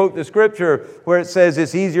people quote the Scripture where it says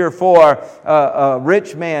it's easier for a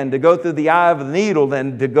rich man to go through the eye of the needle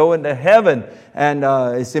than to go into heaven. And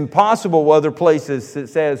it's impossible, other places it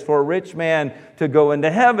says, for a rich man to go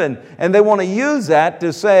into heaven. And they want to use that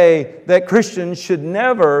to say that Christians should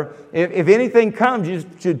never, if anything comes, you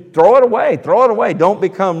should throw it away. Throw it away. Don't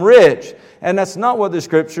become rich. And that's not what the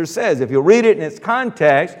Scripture says. If you read it in its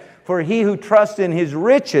context, for he who trusts in his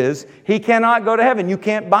riches, he cannot go to heaven. You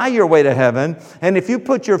can't buy your way to heaven. And if you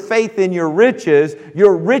put your faith in your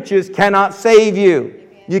riches cannot save you.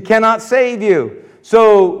 You cannot save you.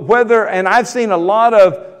 So and I've seen a lot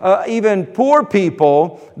of even poor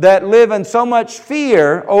people that live in so much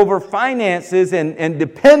fear over finances and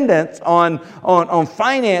dependence on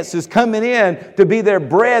finances coming in to be their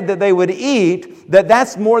bread that they would eat,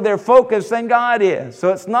 that's more their focus than God is.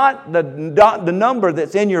 So it's not the number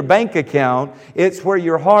that's in your bank account, it's where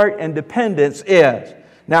your heart and dependence is.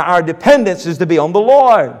 Now, our dependence is to be on the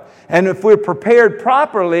Lord. And if we're prepared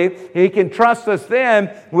properly, He can trust us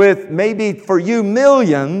then with maybe for you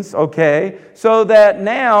millions, okay? So that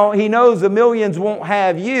now He knows the millions won't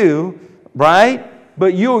have you, right?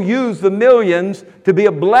 But you'll use the millions to be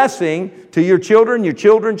a blessing to your children, your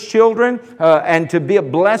children's children, and to be a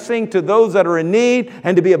blessing to those that are in need,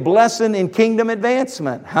 and to be a blessing in kingdom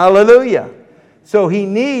advancement. Hallelujah. So He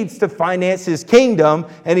needs to finance His kingdom,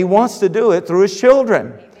 and He wants to do it through His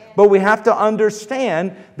children. But we have to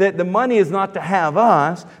understand that the money is not to have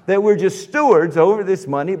us, that we're just stewards over this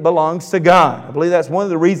money. It belongs to God. I believe that's one of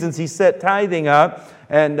the reasons He set tithing up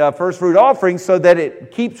and first fruit offerings, so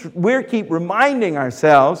that we keep reminding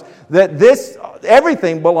ourselves that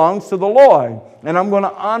everything belongs to the Lord. And I'm going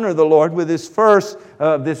to honor the Lord with this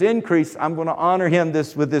this increase. I'm going to honor Him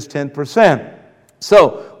with this 10%.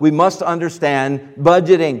 So we must understand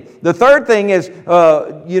budgeting. The third thing is,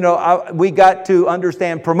 we got to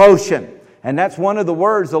understand promotion. And that's one of the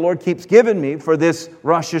words the Lord keeps giving me for this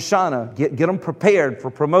Rosh Hashanah. Get them prepared for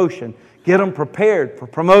promotion. Get them prepared for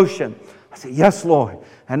promotion. I say, yes, Lord.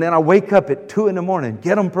 And then I wake up at 2 in the morning.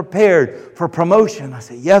 Get them prepared for promotion. I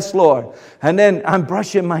say, yes, Lord. And then I'm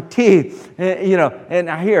brushing my teeth, and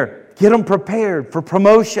I hear, get them prepared for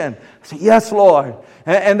promotion. I say, yes, Lord.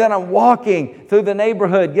 And then I'm walking through the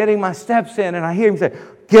neighborhood, getting my steps in, and I hear Him say,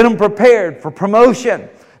 get them prepared for promotion.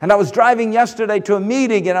 And I was driving yesterday to a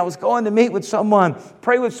meeting, and I was going to meet with someone,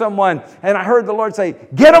 pray with someone, and I heard the Lord say,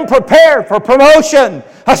 get them prepared for promotion.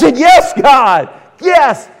 I said, yes, God,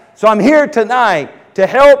 yes. So I'm here tonight to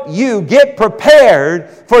help you get prepared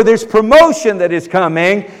for this promotion that is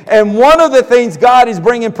coming. And one of the things God is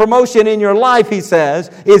bringing promotion in your life, He says,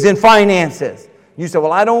 is in finances. You say,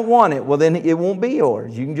 well, I don't want it. Well, then it won't be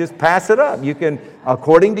yours. You can just pass it up. You can,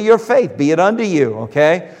 according to your faith, be it unto you,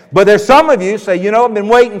 okay? But there's some of you say, I've been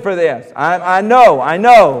waiting for this. I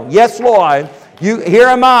know. Yes, Lord. Here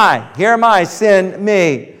am I, send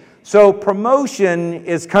me. So promotion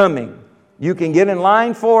is coming. You can get in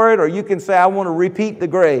line for it, or you can say, I want to repeat the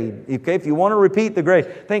grade. Okay, if you want to repeat the grade.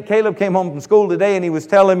 I think Caleb came home from school today and he was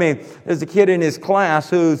telling me there's a kid in his class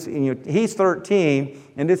who's, he's 13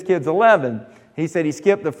 and this kid's 11. He said he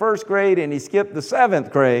skipped the first grade and he skipped the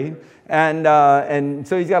 7th grade. And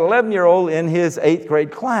so he's got an 11-year-old in his 8th grade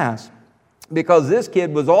class because this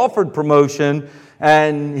kid was offered promotion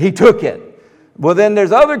and he took it. Well, then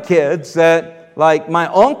there's other kids that, like my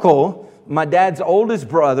uncle, my dad's oldest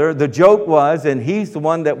brother, the joke was, and he's the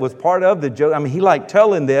one that was part of the joke. I mean, he liked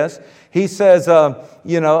telling this. He says,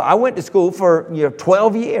 I went to school for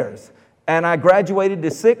 12 years, and I graduated to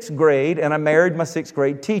 6th grade, and I married my 6th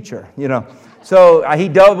grade teacher, So he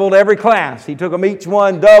doubled every class. He took them each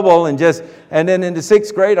one double, and then in the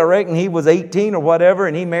 6th grade, I reckon he was 18 or whatever,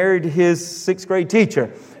 and he married his 6th grade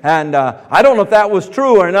teacher. And I don't know if that was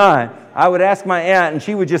true or not. I would ask my aunt, and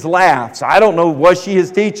she would just laugh. So I don't know, was she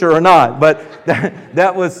his teacher or not? But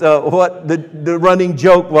that was what the running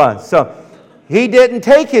joke was. So he didn't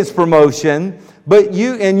take his promotion, but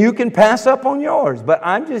you can pass up on yours. But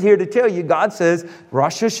I'm just here to tell you, God says,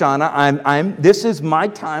 Rosh Hashanah, this is my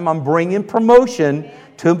time. I'm bringing promotion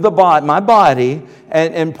to my body.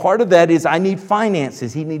 And part of that is I need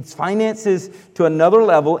finances. He needs finances to another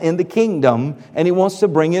level in the kingdom, and He wants to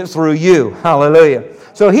bring it through you. Hallelujah.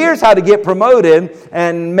 So here's how to get promoted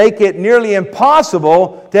and make it nearly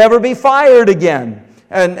impossible to ever be fired again.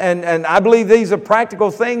 And I believe these are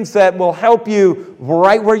practical things that will help you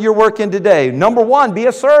right where you're working today. Number one, be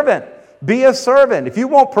a servant. Be a servant. If you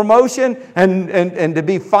want promotion and to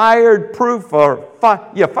be fireproof,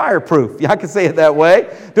 fireproof. I can say it that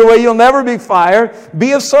way. The way you'll never be fired.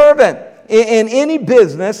 Be a servant. In any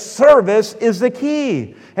business, service is the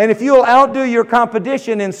key. And if you'll outdo your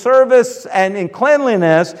competition in service and in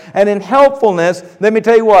cleanliness and in helpfulness, let me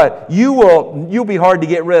tell you what, you'll be hard to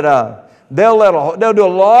get rid of. They'll do a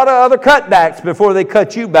lot of other cutbacks before they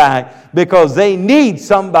cut you back because they need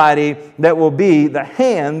somebody that will be the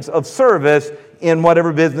hands of service in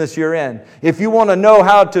whatever business you're in. If you want to know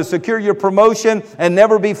how to secure your promotion and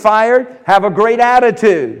never be fired, have a great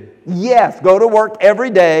attitude. Yes, go to work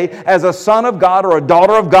every day as a son of God or a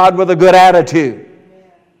daughter of God with a good attitude.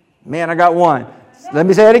 Man, I got one. Let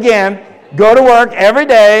me say it again. Go to work every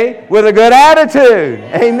day with a good attitude.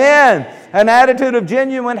 Amen. An attitude of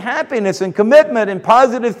genuine happiness and commitment and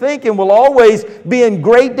positive thinking will always be in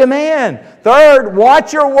great demand. Third,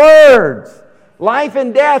 watch your words. Life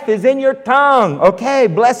and death is in your tongue. Okay,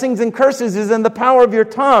 blessings and curses is in the power of your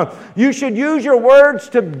tongue. You should use your words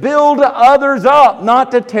to build others up, not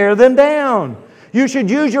to tear them down. You should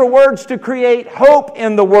use your words to create hope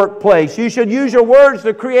in the workplace. You should use your words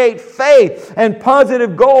to create faith and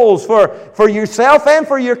positive goals for yourself and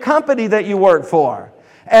for your company that you work for.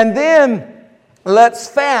 And then let's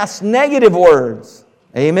fast negative words.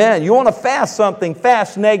 Amen. You want to fast something,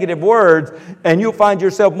 fast negative words, and you'll find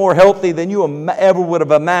yourself more healthy than you ever would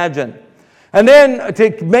have imagined. And then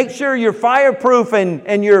to make sure you're fireproof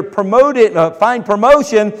and you're promoted, find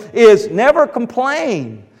promotion is never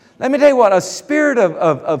complain. Let me tell you what, a spirit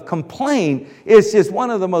of complaint is just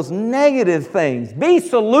one of the most negative things. Be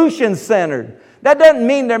solution-centered. That doesn't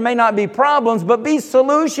mean there may not be problems, but be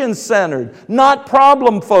solution-centered, not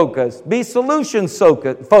problem-focused. Be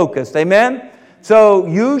solution-focused. Amen? So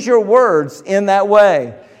use your words in that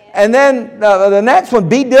way. And then the next one,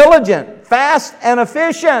 be diligent, fast, and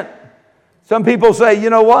efficient. Some people say, you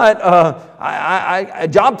know what,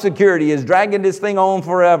 job security is dragging this thing on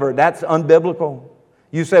forever. That's unbiblical.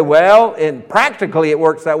 You say, well, practically it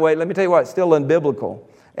works that way. Let me tell you what, it's still unbiblical.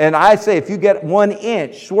 And I say, if you get 1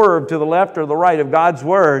 inch swerved to the left or the right of God's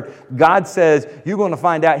Word, God says you're going to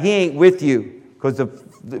find out He ain't with you. Because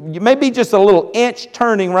you may be just a little inch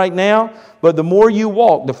turning right now, but the more you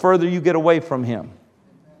walk, the further you get away from Him.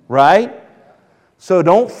 Right? So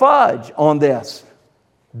don't fudge on this.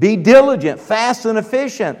 Be diligent, fast, and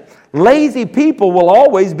efficient. Lazy people will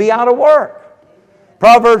always be out of work.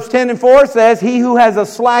 Proverbs 10:4 says, he who has a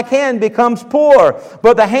slack hand becomes poor,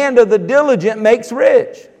 but the hand of the diligent makes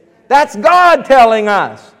rich. That's God telling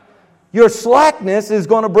us. Your slackness is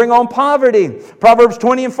going to bring on poverty. Proverbs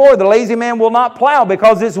 20:4, the lazy man will not plow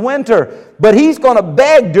because it's winter, but he's going to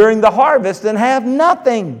beg during the harvest and have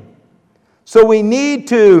nothing. So we need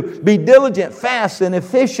to be diligent, fast, and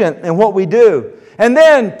efficient in what we do. And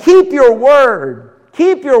then keep your word.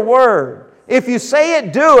 Keep your word. If you say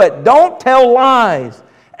it, do it. Don't tell lies.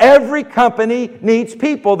 Every company needs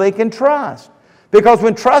people they can trust. Because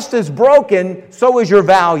when trust is broken, so is your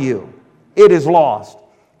value. It is lost.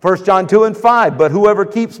 1 John 2:5, but whoever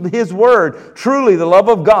keeps His word, truly the love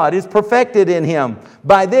of God is perfected in him.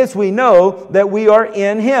 By this we know that we are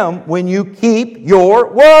in Him when you keep your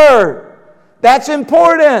word. That's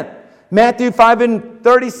important. Matthew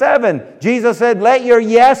 5:37, Jesus said, let your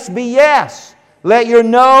yes be yes. Let your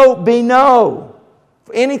no be no.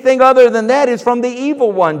 Anything other than that is from the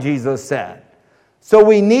evil one, Jesus said. So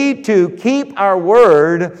we need to keep our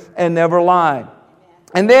word and never lie.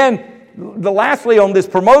 And then, lastly on this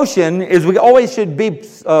promotion is we always should be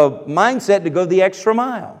mindset to go the extra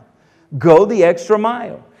mile. Go the extra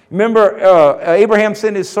mile. Remember, Abraham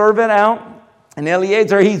sent his servant out. And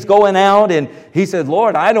Eliezer, he's going out and he said,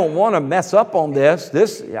 Lord, I don't want to mess up on this.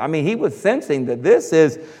 He was sensing that this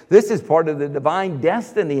is part of the divine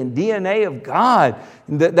destiny and DNA of God.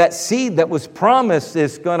 That seed that was promised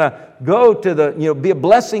is going to go to be a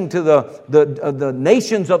blessing to the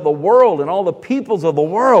nations of the world and all the peoples of the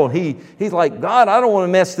world. He's like, God, I don't want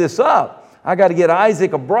to mess this up. I got to get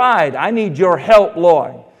Isaac a bride. I need your help,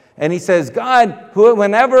 Lord. And he says, God,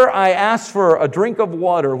 whenever I ask for a drink of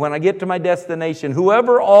water, when I get to my destination,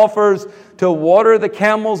 whoever offers to water the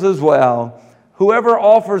camels as well, whoever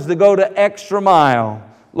offers to go the extra mile,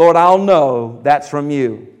 Lord, I'll know that's from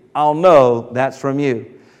you. I'll know that's from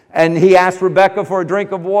you. And he asked Rebekah for a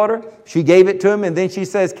drink of water. She gave it to him. And then she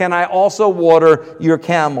says, can I also water your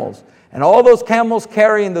camels? And all those camels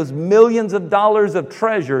carrying those millions of dollars of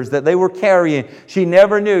treasures that they were carrying, she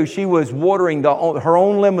never knew she was watering her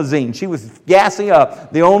own limousine. She was gassing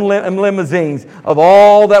up the own limousines of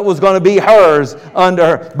all that was going to be hers under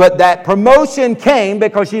her. But that promotion came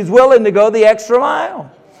because she's willing to go the extra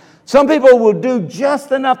mile. Some people will do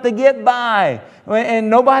just enough to get by, and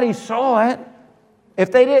nobody saw it.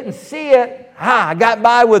 If they didn't see it, I got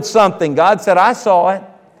by with something. God said, I saw it.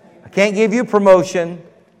 I can't give you promotion.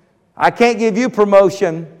 I can't give you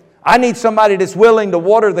promotion. I need somebody that's willing to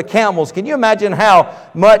water the camels. Can you imagine how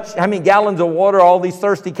many gallons of water all these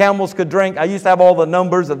thirsty camels could drink? I used to have all the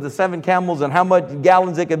numbers of the 7 camels and how much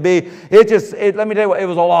gallons it could be. Let me tell you what, it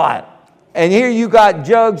was a lot. And here you got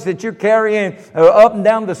jugs that you're carrying up and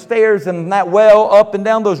down the stairs and that well, up and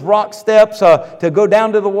down those rock steps to go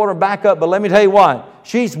down to the water, back up. But let me tell you what,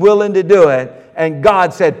 she's willing to do it. And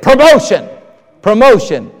God said, promotion,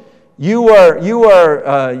 promotion. You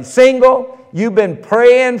are single. You've been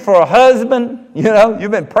praying for a husband. You've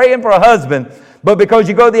been praying for a husband. But because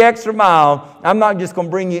you go the extra mile, I'm not just going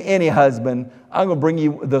to bring you any husband. I'm going to bring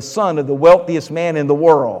you the son of the wealthiest man in the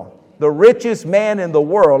world. The richest man in the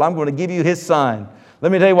world. I'm going to give you his son.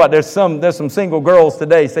 Let me tell you what, there's some single girls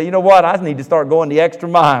today say, you know what, I need to start going the extra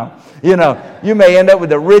mile. You may end up with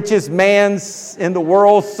the richest man in the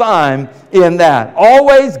world's son in that.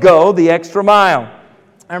 Always go the extra mile.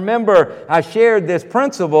 I remember I shared this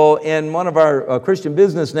principle in one of our Christian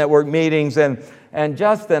Business Network meetings, and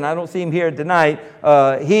Justin, I don't see him here tonight,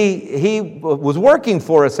 he was working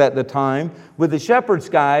for us at the time with the Shepherd's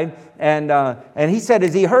Guide, and he said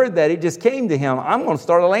as he heard that, it just came to him, I'm going to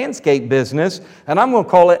start a landscape business, and I'm going to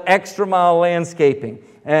call it Extra Mile Landscaping.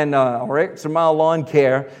 Or Extra Mile Lawn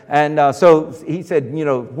Care. And so he said,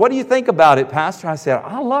 what do you think about it, Pastor? I said,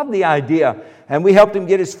 I love the idea. And we helped him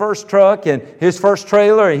get his first truck and his first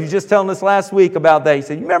trailer. And he was just telling us last week about that. He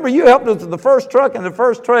said, remember you helped us with the first truck and the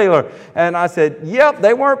first trailer? And I said, yep,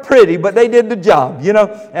 they weren't pretty, but they did the job,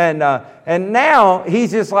 And now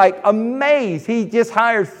he's just like amazed. He just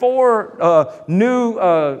hired 4 new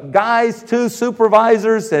guys, 2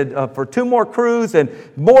 supervisors for 2 more crews and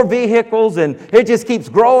more vehicles. And it just keeps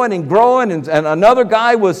growing and growing. And another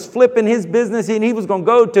guy was flipping his business and he was going to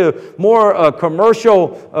go to more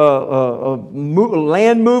commercial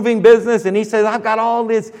land moving business. And he says, I've got all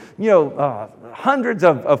this, hundreds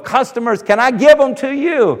of customers. Can I give them to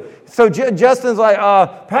you? So Justin's like,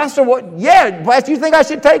 Pastor, what? Yeah, Pastor, you think I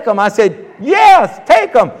should take them? I said, yes,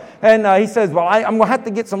 take them. And he says, well, I'm going to have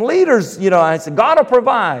to get some leaders. I said, God will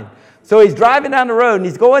provide. So he's driving down the road and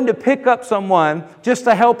he's going to pick up someone just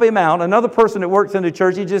to help him out. Another person that works in the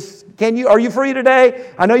church. Are you free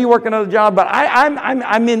today? I know you work another job, but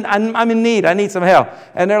I'm in need. I need some help.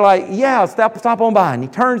 And they're like, yeah, stop on by. And he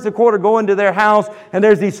turns the corner, go into their house, and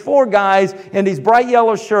there's these 4 guys in these bright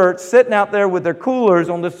yellow shirts sitting out there with their coolers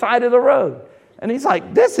on the side of the road. And he's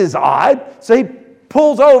like, this is odd. So he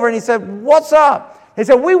pulls over and he said, what's up? He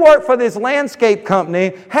said, we work for this landscape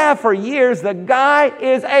company, have for years. The guy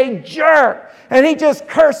is a jerk. And he just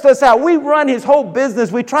cursed us out. We run his whole business.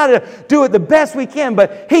 We try to do it the best we can,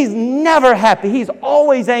 but he's never happy. He's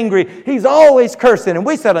always angry. He's always cursing. And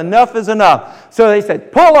we said, enough is enough. So they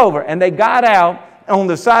said, pull over. And they got out on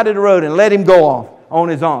the side of the road and let him go off on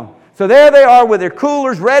his own. So there they are with their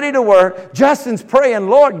coolers ready to work. Justin's praying,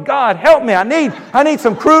 Lord God, help me. I need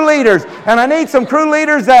some crew leaders. And I need some crew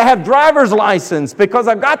leaders that have driver's license, because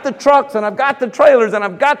I've got the trucks and I've got the trailers and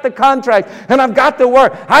I've got the contract and I've got the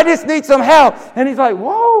work. I just need some help. And he's like,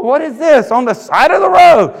 whoa, what is this? On the side of the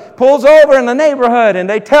road. Pulls over in the neighborhood and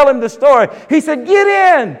they tell him the story. He said, get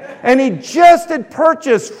in. And he just had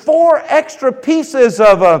purchased 4 extra pieces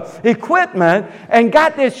of equipment and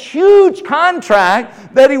got this huge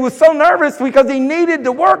contract that he was so nervous because he needed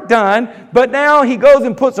the work done. But now he goes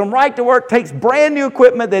and puts them right to work, takes brand new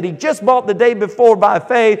equipment that he just bought the day before by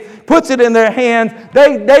faith, puts it in their hands.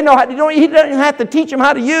 They know how. He doesn't have to teach them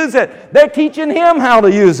how to use it. They're teaching him how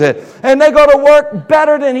to use it. And they go to work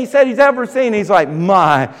better than he said he's ever seen. He's like,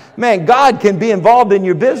 man, God can be involved in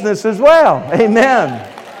your business as well. Amen.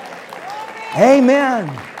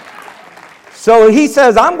 Amen. So he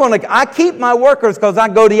says, I keep my workers because I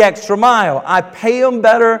go the extra mile. I pay them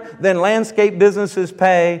better than landscape businesses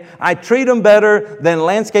pay. I treat them better than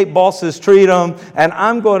landscape bosses treat them. And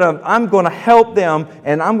I'm going to help them,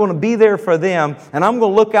 and I'm going to be there for them. And I'm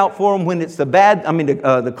going to look out for them when it's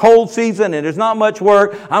the cold season and there's not much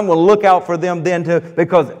work. I'm going to look out for them then too,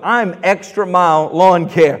 because I'm extra mile lawn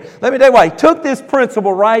care. Let me tell you why. He took this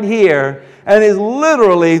principle right here and is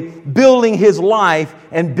literally building his life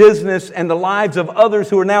and business and the lives of others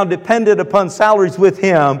who are now dependent upon salaries with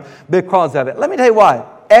him because of it. Let me tell you why.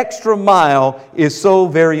 Extra mile is so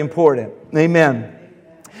very important. Amen.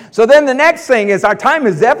 So then the next thing is, our time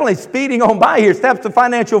is definitely speeding on by here. Steps to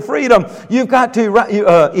financial freedom. You've got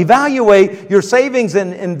to evaluate your savings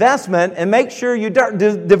and investment and make sure you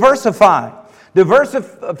diversify.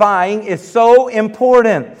 Diversifying is so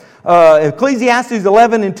important. Ecclesiastes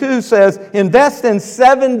 11:2 says, invest in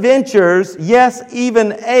 7 ventures, yes,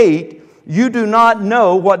 even 8. You do not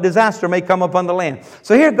know what disaster may come upon the land.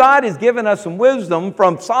 So here God has given us some wisdom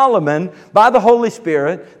from Solomon by the Holy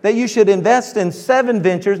Spirit that you should invest in 7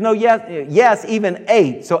 ventures. No, yes, even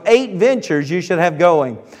 8. So 8 ventures you should have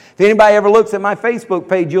going. If anybody ever looks at my Facebook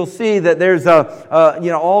page, you'll see that there's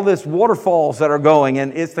all this waterfalls that are going,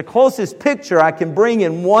 and it's the closest picture I can bring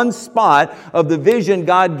in one spot of the vision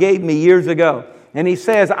God gave me years ago. And he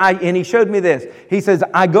says, and he showed me this. He says,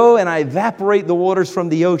 I go and I evaporate the waters from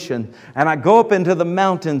the ocean, and I go up into the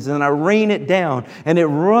mountains and I rain it down, and it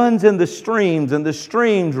runs in the streams, and the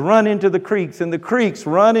streams run into the creeks, and the creeks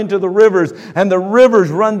run into the rivers, and the rivers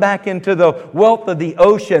run back into the wealth of the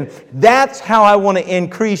ocean. That's how I want to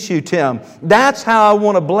increase you, Tim. That's how I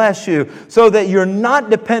want to bless you, so that you're not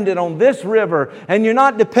dependent on this river, and you're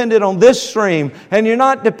not dependent on this stream, and you're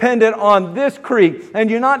not dependent on this creek, and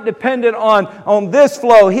you're not dependent on this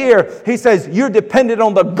flow here. He says you're dependent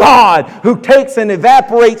on the God who takes and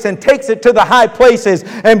evaporates and takes it to the high places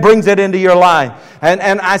and brings it into your life. And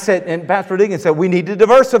I said, and Pastor Diggins said, we need to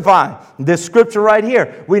diversify. This scripture right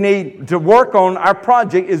here, we need to work on, our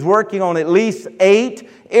project is working on at least 8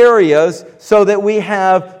 areas so that we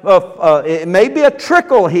have, it may be a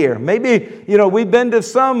trickle here. Maybe, we've been to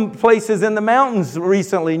some places in the mountains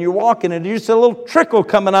recently and you're walking and there's just a little trickle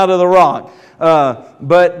coming out of the rock.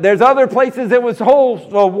 But there's other places that was whole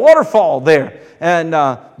waterfall there.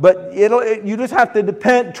 But you just have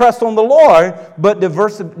to trust on the Lord. But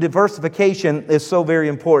diversification is so very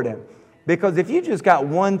important. Because if you just got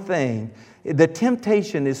one thing, the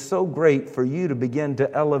temptation is so great for you to begin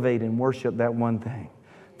to elevate and worship that one thing.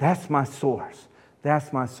 That's my source.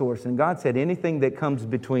 That's my source. And God said anything that comes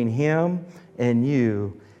between Him and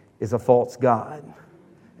you is a false god.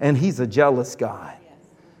 And He's a jealous God.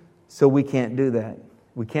 So we can't do that.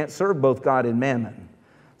 We can't serve both God and mammon.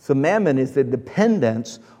 So mammon is the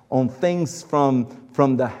dependence on things from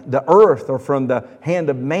the earth or from the hand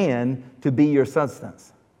of man to be your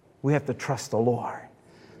substance. We have to trust the Lord.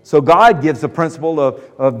 So God gives the principle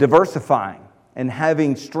of diversifying and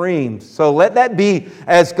having streams. So let that be,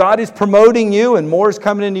 as God is promoting you and more is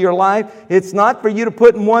coming into your life, it's not for you to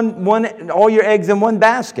put all your eggs in one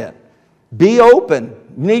basket. Be open.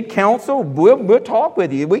 You need counsel? We'll talk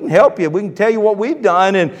with you. We can help you. We can tell you what we've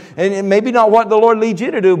done and maybe not what the Lord leads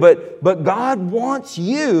you to do, but God wants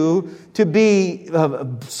you to be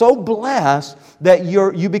so blessed that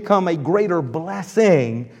you become a greater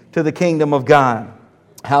blessing to the kingdom of God.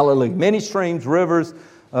 Hallelujah. Many streams, rivers,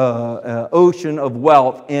 ocean of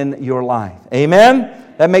wealth in your life.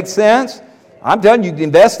 Amen? That makes sense? I'm telling you,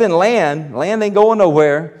 invest in land. Land ain't going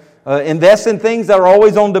nowhere. Invest in things that are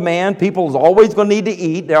always on demand. People's always going to need to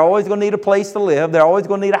eat. They're always going to need a place to live. They're always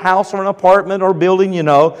going to need a house or an apartment or building, you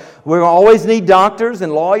know. We're going to always need doctors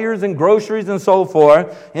and lawyers and groceries and so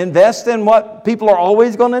forth. Invest in what people are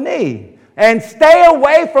always going to need. And stay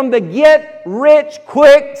away from the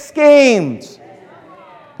get-rich-quick schemes.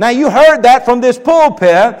 Now, you heard that from this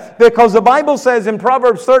pulpit because the Bible says in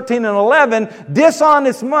Proverbs 13 and 11,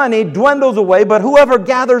 dishonest money dwindles away, but whoever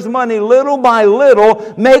gathers money little by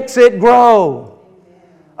little makes it grow.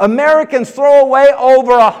 Americans throw away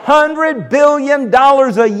over $100 billion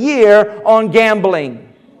a year on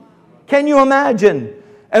gambling. Can you imagine?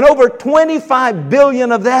 And over $25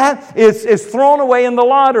 billion of that is thrown away in the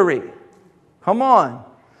lottery. Come on.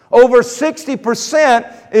 Over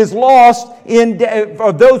 60% is lost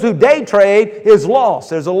of those who day trade is lost.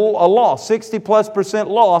 There's a loss, 60+%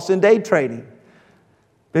 loss in day trading.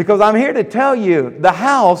 Because I'm here to tell you, the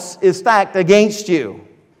house is stacked against you.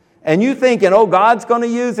 And you thinking, oh, God's going to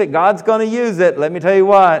use it, God's going to use it. Let me tell you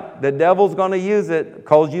what, the devil's going to use it,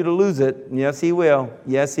 cause you to lose it. Yes, he will.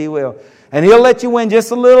 Yes, he will. And he'll let you win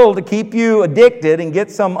just a little to keep you addicted and get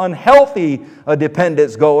some unhealthy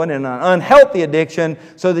dependence going and an unhealthy addiction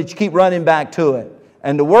so that you keep running back to it.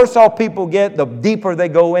 And the worse off people get, the deeper they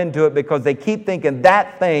go into it because they keep thinking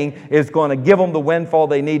that thing is going to give them the windfall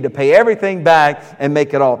they need to pay everything back and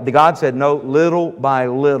make it all. God said, no, little by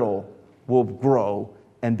little will grow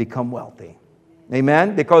and become wealthy.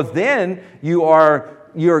 Amen? Because then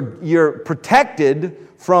you're protected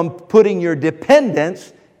from putting your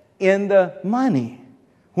dependence in the money.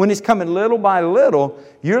 When it's coming little by little,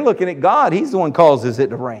 you're looking at God. He's the one who causes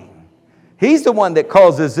it to rain. He's the one that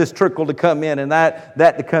causes this trickle to come in and that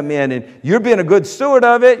to come in. And you're being a good steward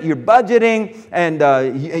of it. You're budgeting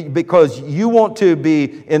and because you want to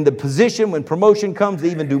be in the position when promotion comes to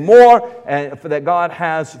even do more that God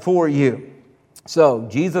has for you. So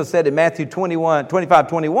Jesus said in Matthew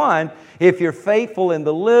 25:21, if you're faithful in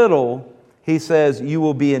the little, He says, you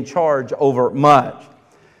will be in charge over much.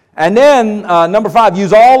 And then, number 5,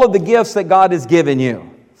 use all of the gifts that God has given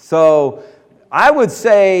you. So I would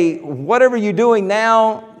say whatever you're doing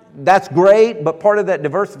now, that's great, but part of that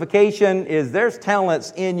diversification is there's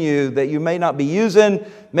talents in you that you may not be using.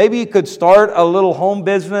 Maybe you could start a little home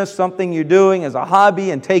business, something you're doing as a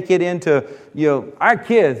hobby and take it into, our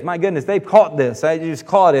kids, my goodness, they've caught this. I just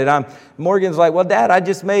caught it. Morgan's like, well, Dad, I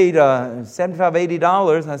just made $75,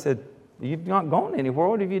 $80. And I said, you've not gone anywhere.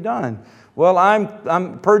 What have you done? Well,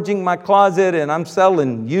 I'm purging my closet and I'm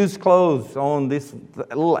selling used clothes on this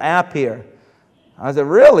little app here. I said,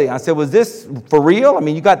 really? I said, was this for real? I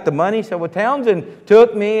mean, you got the money? He said, well, Townsend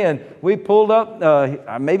took me and we pulled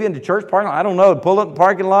up, maybe in the church parking lot, I don't know, pulled up the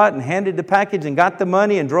parking lot and handed the package and got the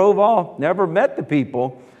money and drove off. Never met the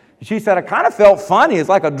people. She said, I kind of felt funny. It's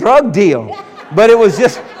like a drug deal. But it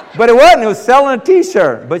wasn't. It was selling a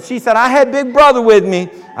T-shirt. But she said, I had Big Brother with me.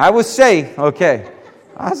 I was safe. Okay.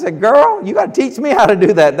 I said, girl, you got to teach me how to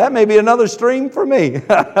do that. That may be another stream for me.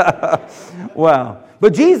 Wow.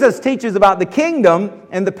 But Jesus teaches about the kingdom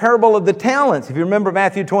and the parable of the talents. If you remember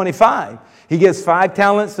Matthew 25, He gives 5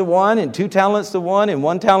 talents to one and 2 talents to one and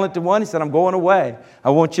 1 talent to one. He said, I'm going away. I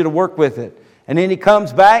want you to work with it. And then He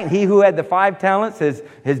comes back, and he who had the 5 talents has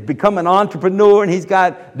become an entrepreneur, and he's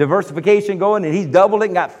got diversification going, and he's doubled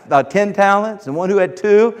it and got 10 talents. And one who had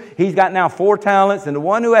 2, he's got now 4 talents. And the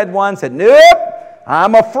one who had 1 said, nope,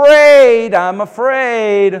 I'm afraid,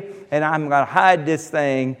 and I'm going to hide this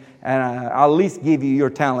thing, and I'll at least give you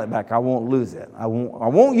your talent back. I won't lose it. I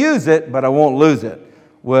won't use it, but I won't lose it.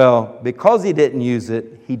 Well, because he didn't use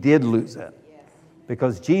it, he did lose it.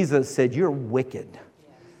 Because Jesus said, you're wicked.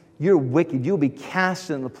 You're wicked. You'll be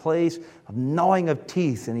cast in the place of gnawing of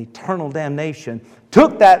teeth and eternal damnation.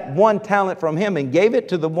 Took that 1 talent from him and gave it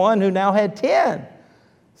to the one who now had 10.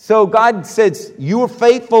 So God says, you were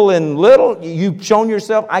faithful in little. You've shown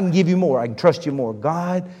yourself. I can give you more. I can trust you more.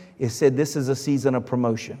 God has said this is a season of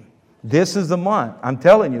promotion. This is the month. I'm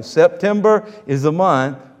telling you, September is the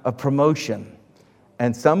month of promotion.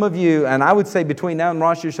 And some of you, and I would say between now and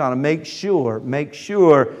Rosh Hashanah, make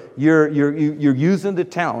sure you're using the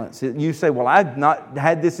talents. You say, well, I've not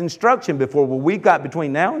had this instruction before. Well, we've got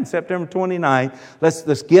between now and September 29th,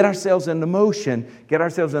 let's get ourselves into motion, get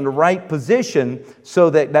ourselves in the right position so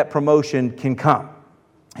that promotion can come.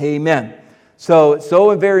 Amen. So it's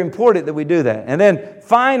so very important that we do that. And then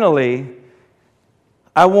finally,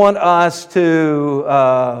 I want us to,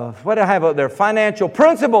 what do I have up there? Financial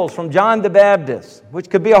principles from John the Baptist, which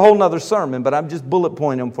could be a whole nother sermon, but I'm just bullet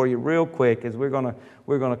pointing them for you real quick as we're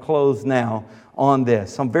gonna close now on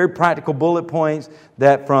this. Some very practical bullet points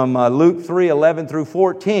that from Luke 3:11 through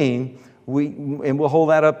 14, and we'll hold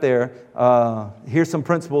that up there. Here's some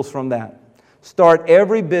principles from that. Start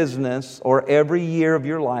every business or every year of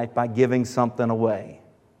your life by giving something away.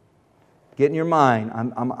 Get in your mind,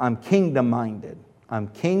 I'm kingdom-minded. I'm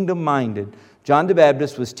kingdom-minded. John the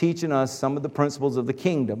Baptist was teaching us some of the principles of the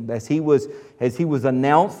kingdom as he was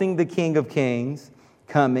announcing the King of Kings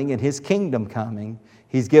coming and His kingdom coming.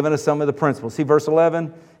 He's given us some of the principles. See verse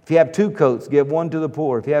 11? If you have 2 coats, give one to the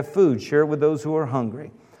poor. If you have food, share it with those who are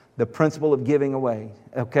hungry. The principle of giving away.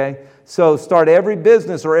 Okay? So start every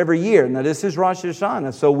business or every year. Now this is Rosh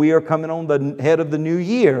Hashanah, so we are coming on the head of the new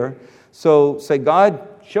year. So say, God,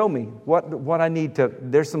 show me what I need to.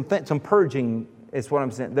 There's some purging. Is what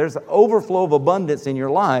I'm saying. There's an overflow of abundance in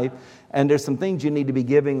your life, and there's some things you need to be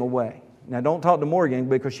giving away. Now, don't talk to Morgan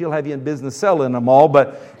because she'll have you in business selling them all.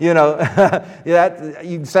 But you know,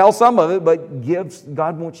 you can sell some of it, but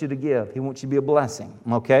God wants you to give. He wants you to be a blessing.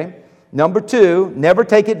 Okay. Number 2, never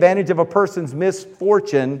take advantage of a person's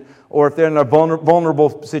misfortune or if they're in a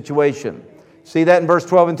vulnerable situation. See that in verse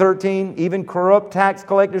 12 and 13. Even corrupt tax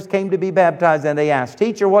collectors came to be baptized, and they asked,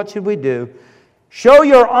 "Teacher, what should we do?" "Show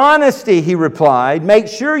your honesty," he replied. "Make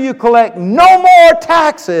sure you collect no more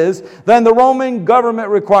taxes than the Roman government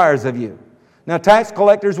requires of you." Now, tax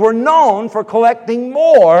collectors were known for collecting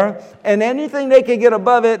more, and anything they could get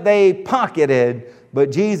above it, they pocketed.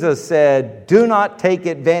 But Jesus said, do not take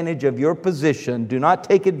advantage of your position. Do not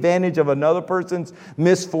take advantage of another person's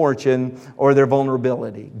misfortune or their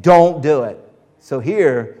vulnerability. Don't do it. So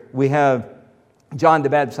here we have John the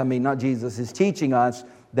Baptist, not Jesus, is teaching us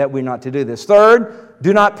that we're not to do this. Third,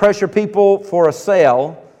 do not pressure people for a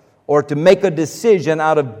sale or to make a decision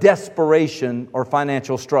out of desperation or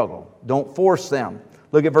financial struggle. Don't force them.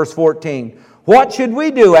 Look at verse 14. "What should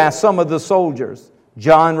we do?" asked some of the soldiers.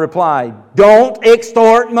 John replied, "Don't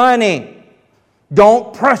extort money.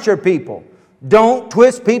 Don't pressure people. Don't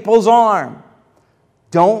twist people's arm.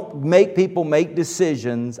 Don't make people make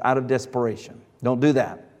decisions out of desperation. Don't do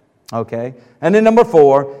that." Okay? And then number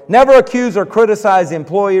 4, never accuse or criticize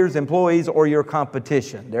employers, employees, or your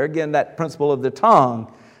competition. There again, that principle of the tongue.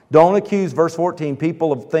 Don't accuse, verse 14,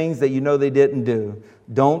 people of things that you know they didn't do.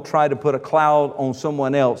 Don't try to put a cloud on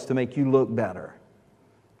someone else to make you look better.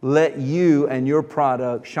 Let you and your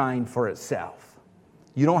product shine for itself.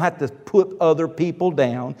 You don't have to put other people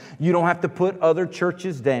down. You don't have to put other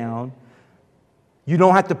churches down. You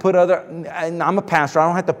don't have to put and I'm a pastor, I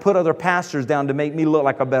don't have to put other pastors down to make me look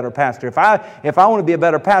like a better pastor. If I want to be a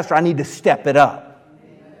better pastor, I need to step it up.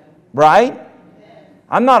 Right?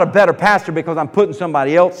 I'm not a better pastor because I'm putting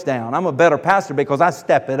somebody else down. I'm a better pastor because I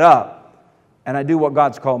step it up and I do what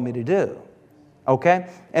God's called me to do. Okay?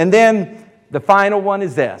 And then the final one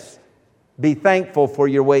is this. Be thankful for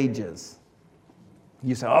your wages.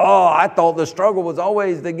 You say, "Oh, I thought the struggle was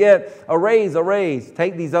always to get a raise, a raise."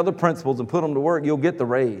 Take these other principles and put them to work. You'll get the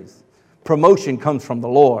raise. Promotion comes from the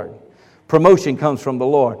Lord. Promotion comes from the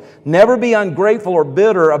Lord. Never be ungrateful or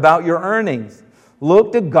bitter about your earnings.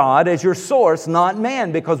 Look to God as your source, not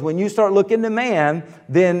man. Because when you start looking to man,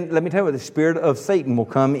 then let me tell you, the spirit of Satan will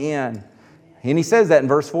come in. And he says that in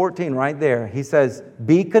verse 14 right there. He says,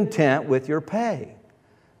 be content with your pay.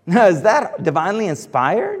 Now, is that divinely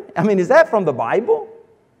inspired? Is that from the Bible?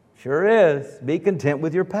 Sure is. Be content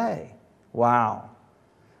with your pay. Wow.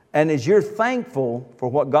 And as you're thankful for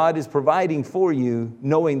what God is providing for you,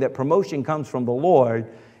 knowing that promotion comes from the Lord,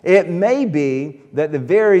 it may be that the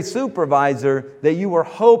very supervisor that you were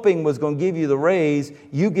hoping was going to give you the raise,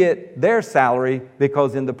 you get their salary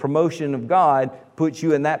because in the promotion of God puts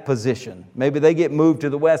you in that position. Maybe they get moved to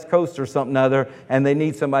the West Coast or something other and they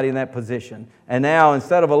need somebody in that position. And now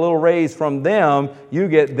instead of a little raise from them, you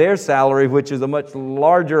get their salary, which is a much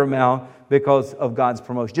larger amount because of God's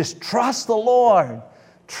promotion. Just trust the Lord.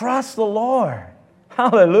 Trust the Lord.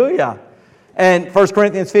 Hallelujah. And 1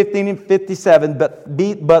 Corinthians 15 and 57,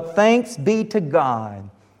 but thanks be to God.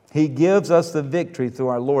 He gives us the victory through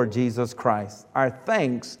our Lord Jesus Christ. Our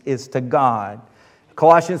thanks is to God.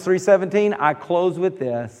 Colossians 3:17, I close with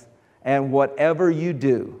this. And whatever you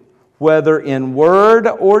do, whether in word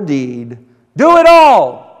or deed, do it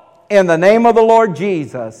all in the name of the Lord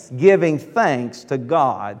Jesus, giving thanks to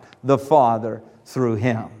God the Father through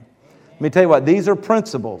Him. Let me tell you what, these are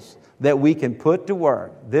principles that we can put to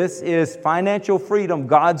work. This is financial freedom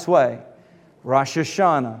God's way. Rosh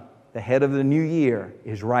Hashanah, the head of the new year,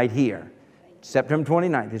 is right here. September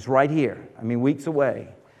 29th is right here. Weeks away.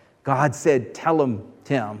 God said, tell them,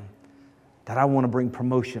 Tim, that I want to bring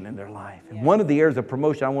promotion in their life. And one of the areas of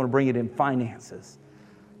promotion, I want to bring it in finances.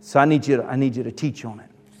 So I need you to teach on it.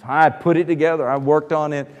 So I put it together. I worked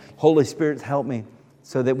on it. Holy Spirit's helped me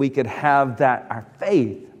so that we could have that. Our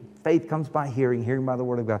faith comes by hearing, hearing by the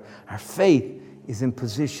Word of God. Our faith is in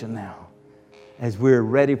position now as we're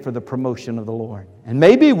ready for the promotion of the Lord. And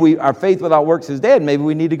maybe our faith without works is dead. Maybe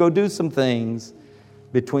we need to go do some things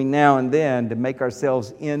between now and then to make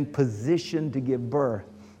ourselves in position to give birth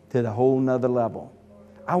to the whole nother level.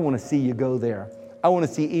 I want to see you go there. I want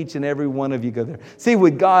to see each and every one of you go there. See,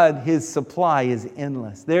 with God, His supply is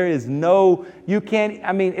endless. There is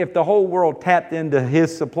if the whole world tapped into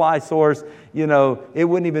His supply source, it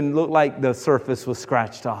wouldn't even look like the surface was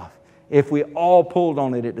scratched off. If we all pulled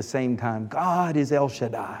on it at the same time, God is El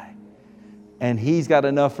Shaddai. And He's got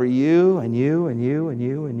enough for you and you and you and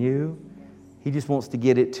you and you. He just wants to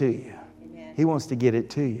get it to you. Amen. He wants to get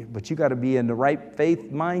it to you. But you got to be in the right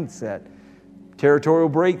faith mindset. Territorial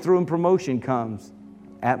breakthrough and promotion comes.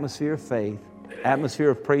 Atmosphere of faith,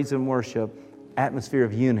 atmosphere of praise and worship, atmosphere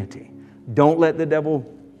of unity. Don't let the devil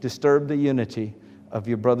disturb the unity of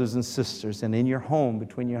your brothers and sisters and in your home,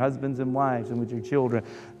 between your husbands and wives and with your children.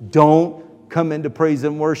 Don't come into praise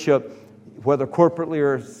and worship, whether corporately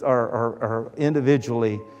or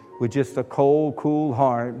individually, with just a cold, cool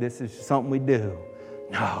heart. This is something we do.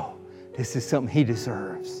 No, this is something He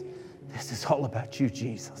deserves. This is all about you,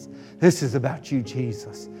 Jesus. This is about you,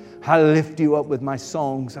 Jesus. I lift you up with my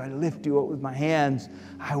songs. I lift you up with my hands.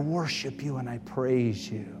 I worship you and I praise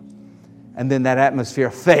you. And then that atmosphere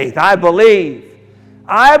of faith. I believe.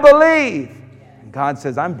 I believe. And God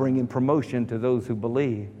says, I'm bringing promotion to those who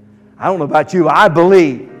believe. I don't know about you. I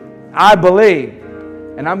believe. I believe.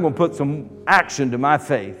 And I'm going to put some action to my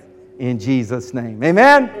faith in Jesus' name.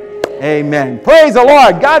 Amen? Amen. Praise the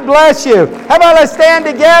Lord. God bless you. How about let's stand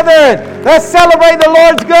together and let's celebrate the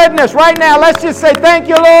Lord's goodness right now. Let's just say thank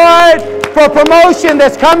you, Lord, for promotion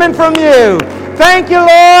that's coming from you. Thank you,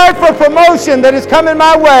 Lord, for promotion that is coming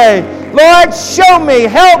my way. Lord, show me,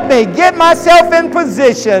 help me, get myself in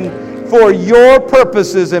position for your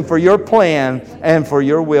purposes and for your plan and for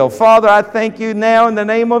your will. Father, I thank you now in the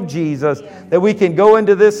name of Jesus that we can go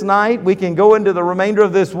into this night, we can go into the remainder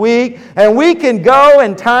of this week, and we can go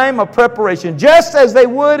in time of preparation, just as they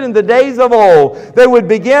would in the days of old. They would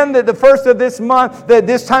begin at the first of this month, that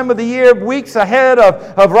this time of the year, weeks ahead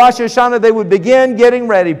of Rosh Hashanah, they would begin getting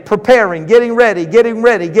ready, preparing, getting ready.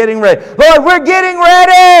 Lord, we're getting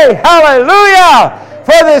ready! Hallelujah!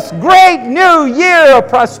 For this great new year of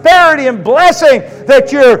prosperity and blessing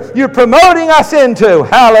that you're promoting us into.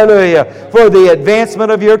 Hallelujah. For the advancement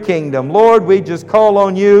of your kingdom. Lord, we just call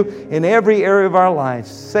on you in every area of our lives.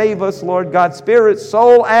 Save us, Lord God, spirit,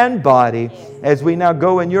 soul, and body, as we now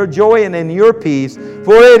go in your joy and in your peace.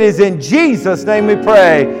 For it is in Jesus' name we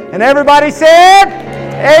pray. And everybody said,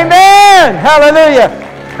 Amen. Hallelujah.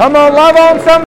 Come on, love on somebody.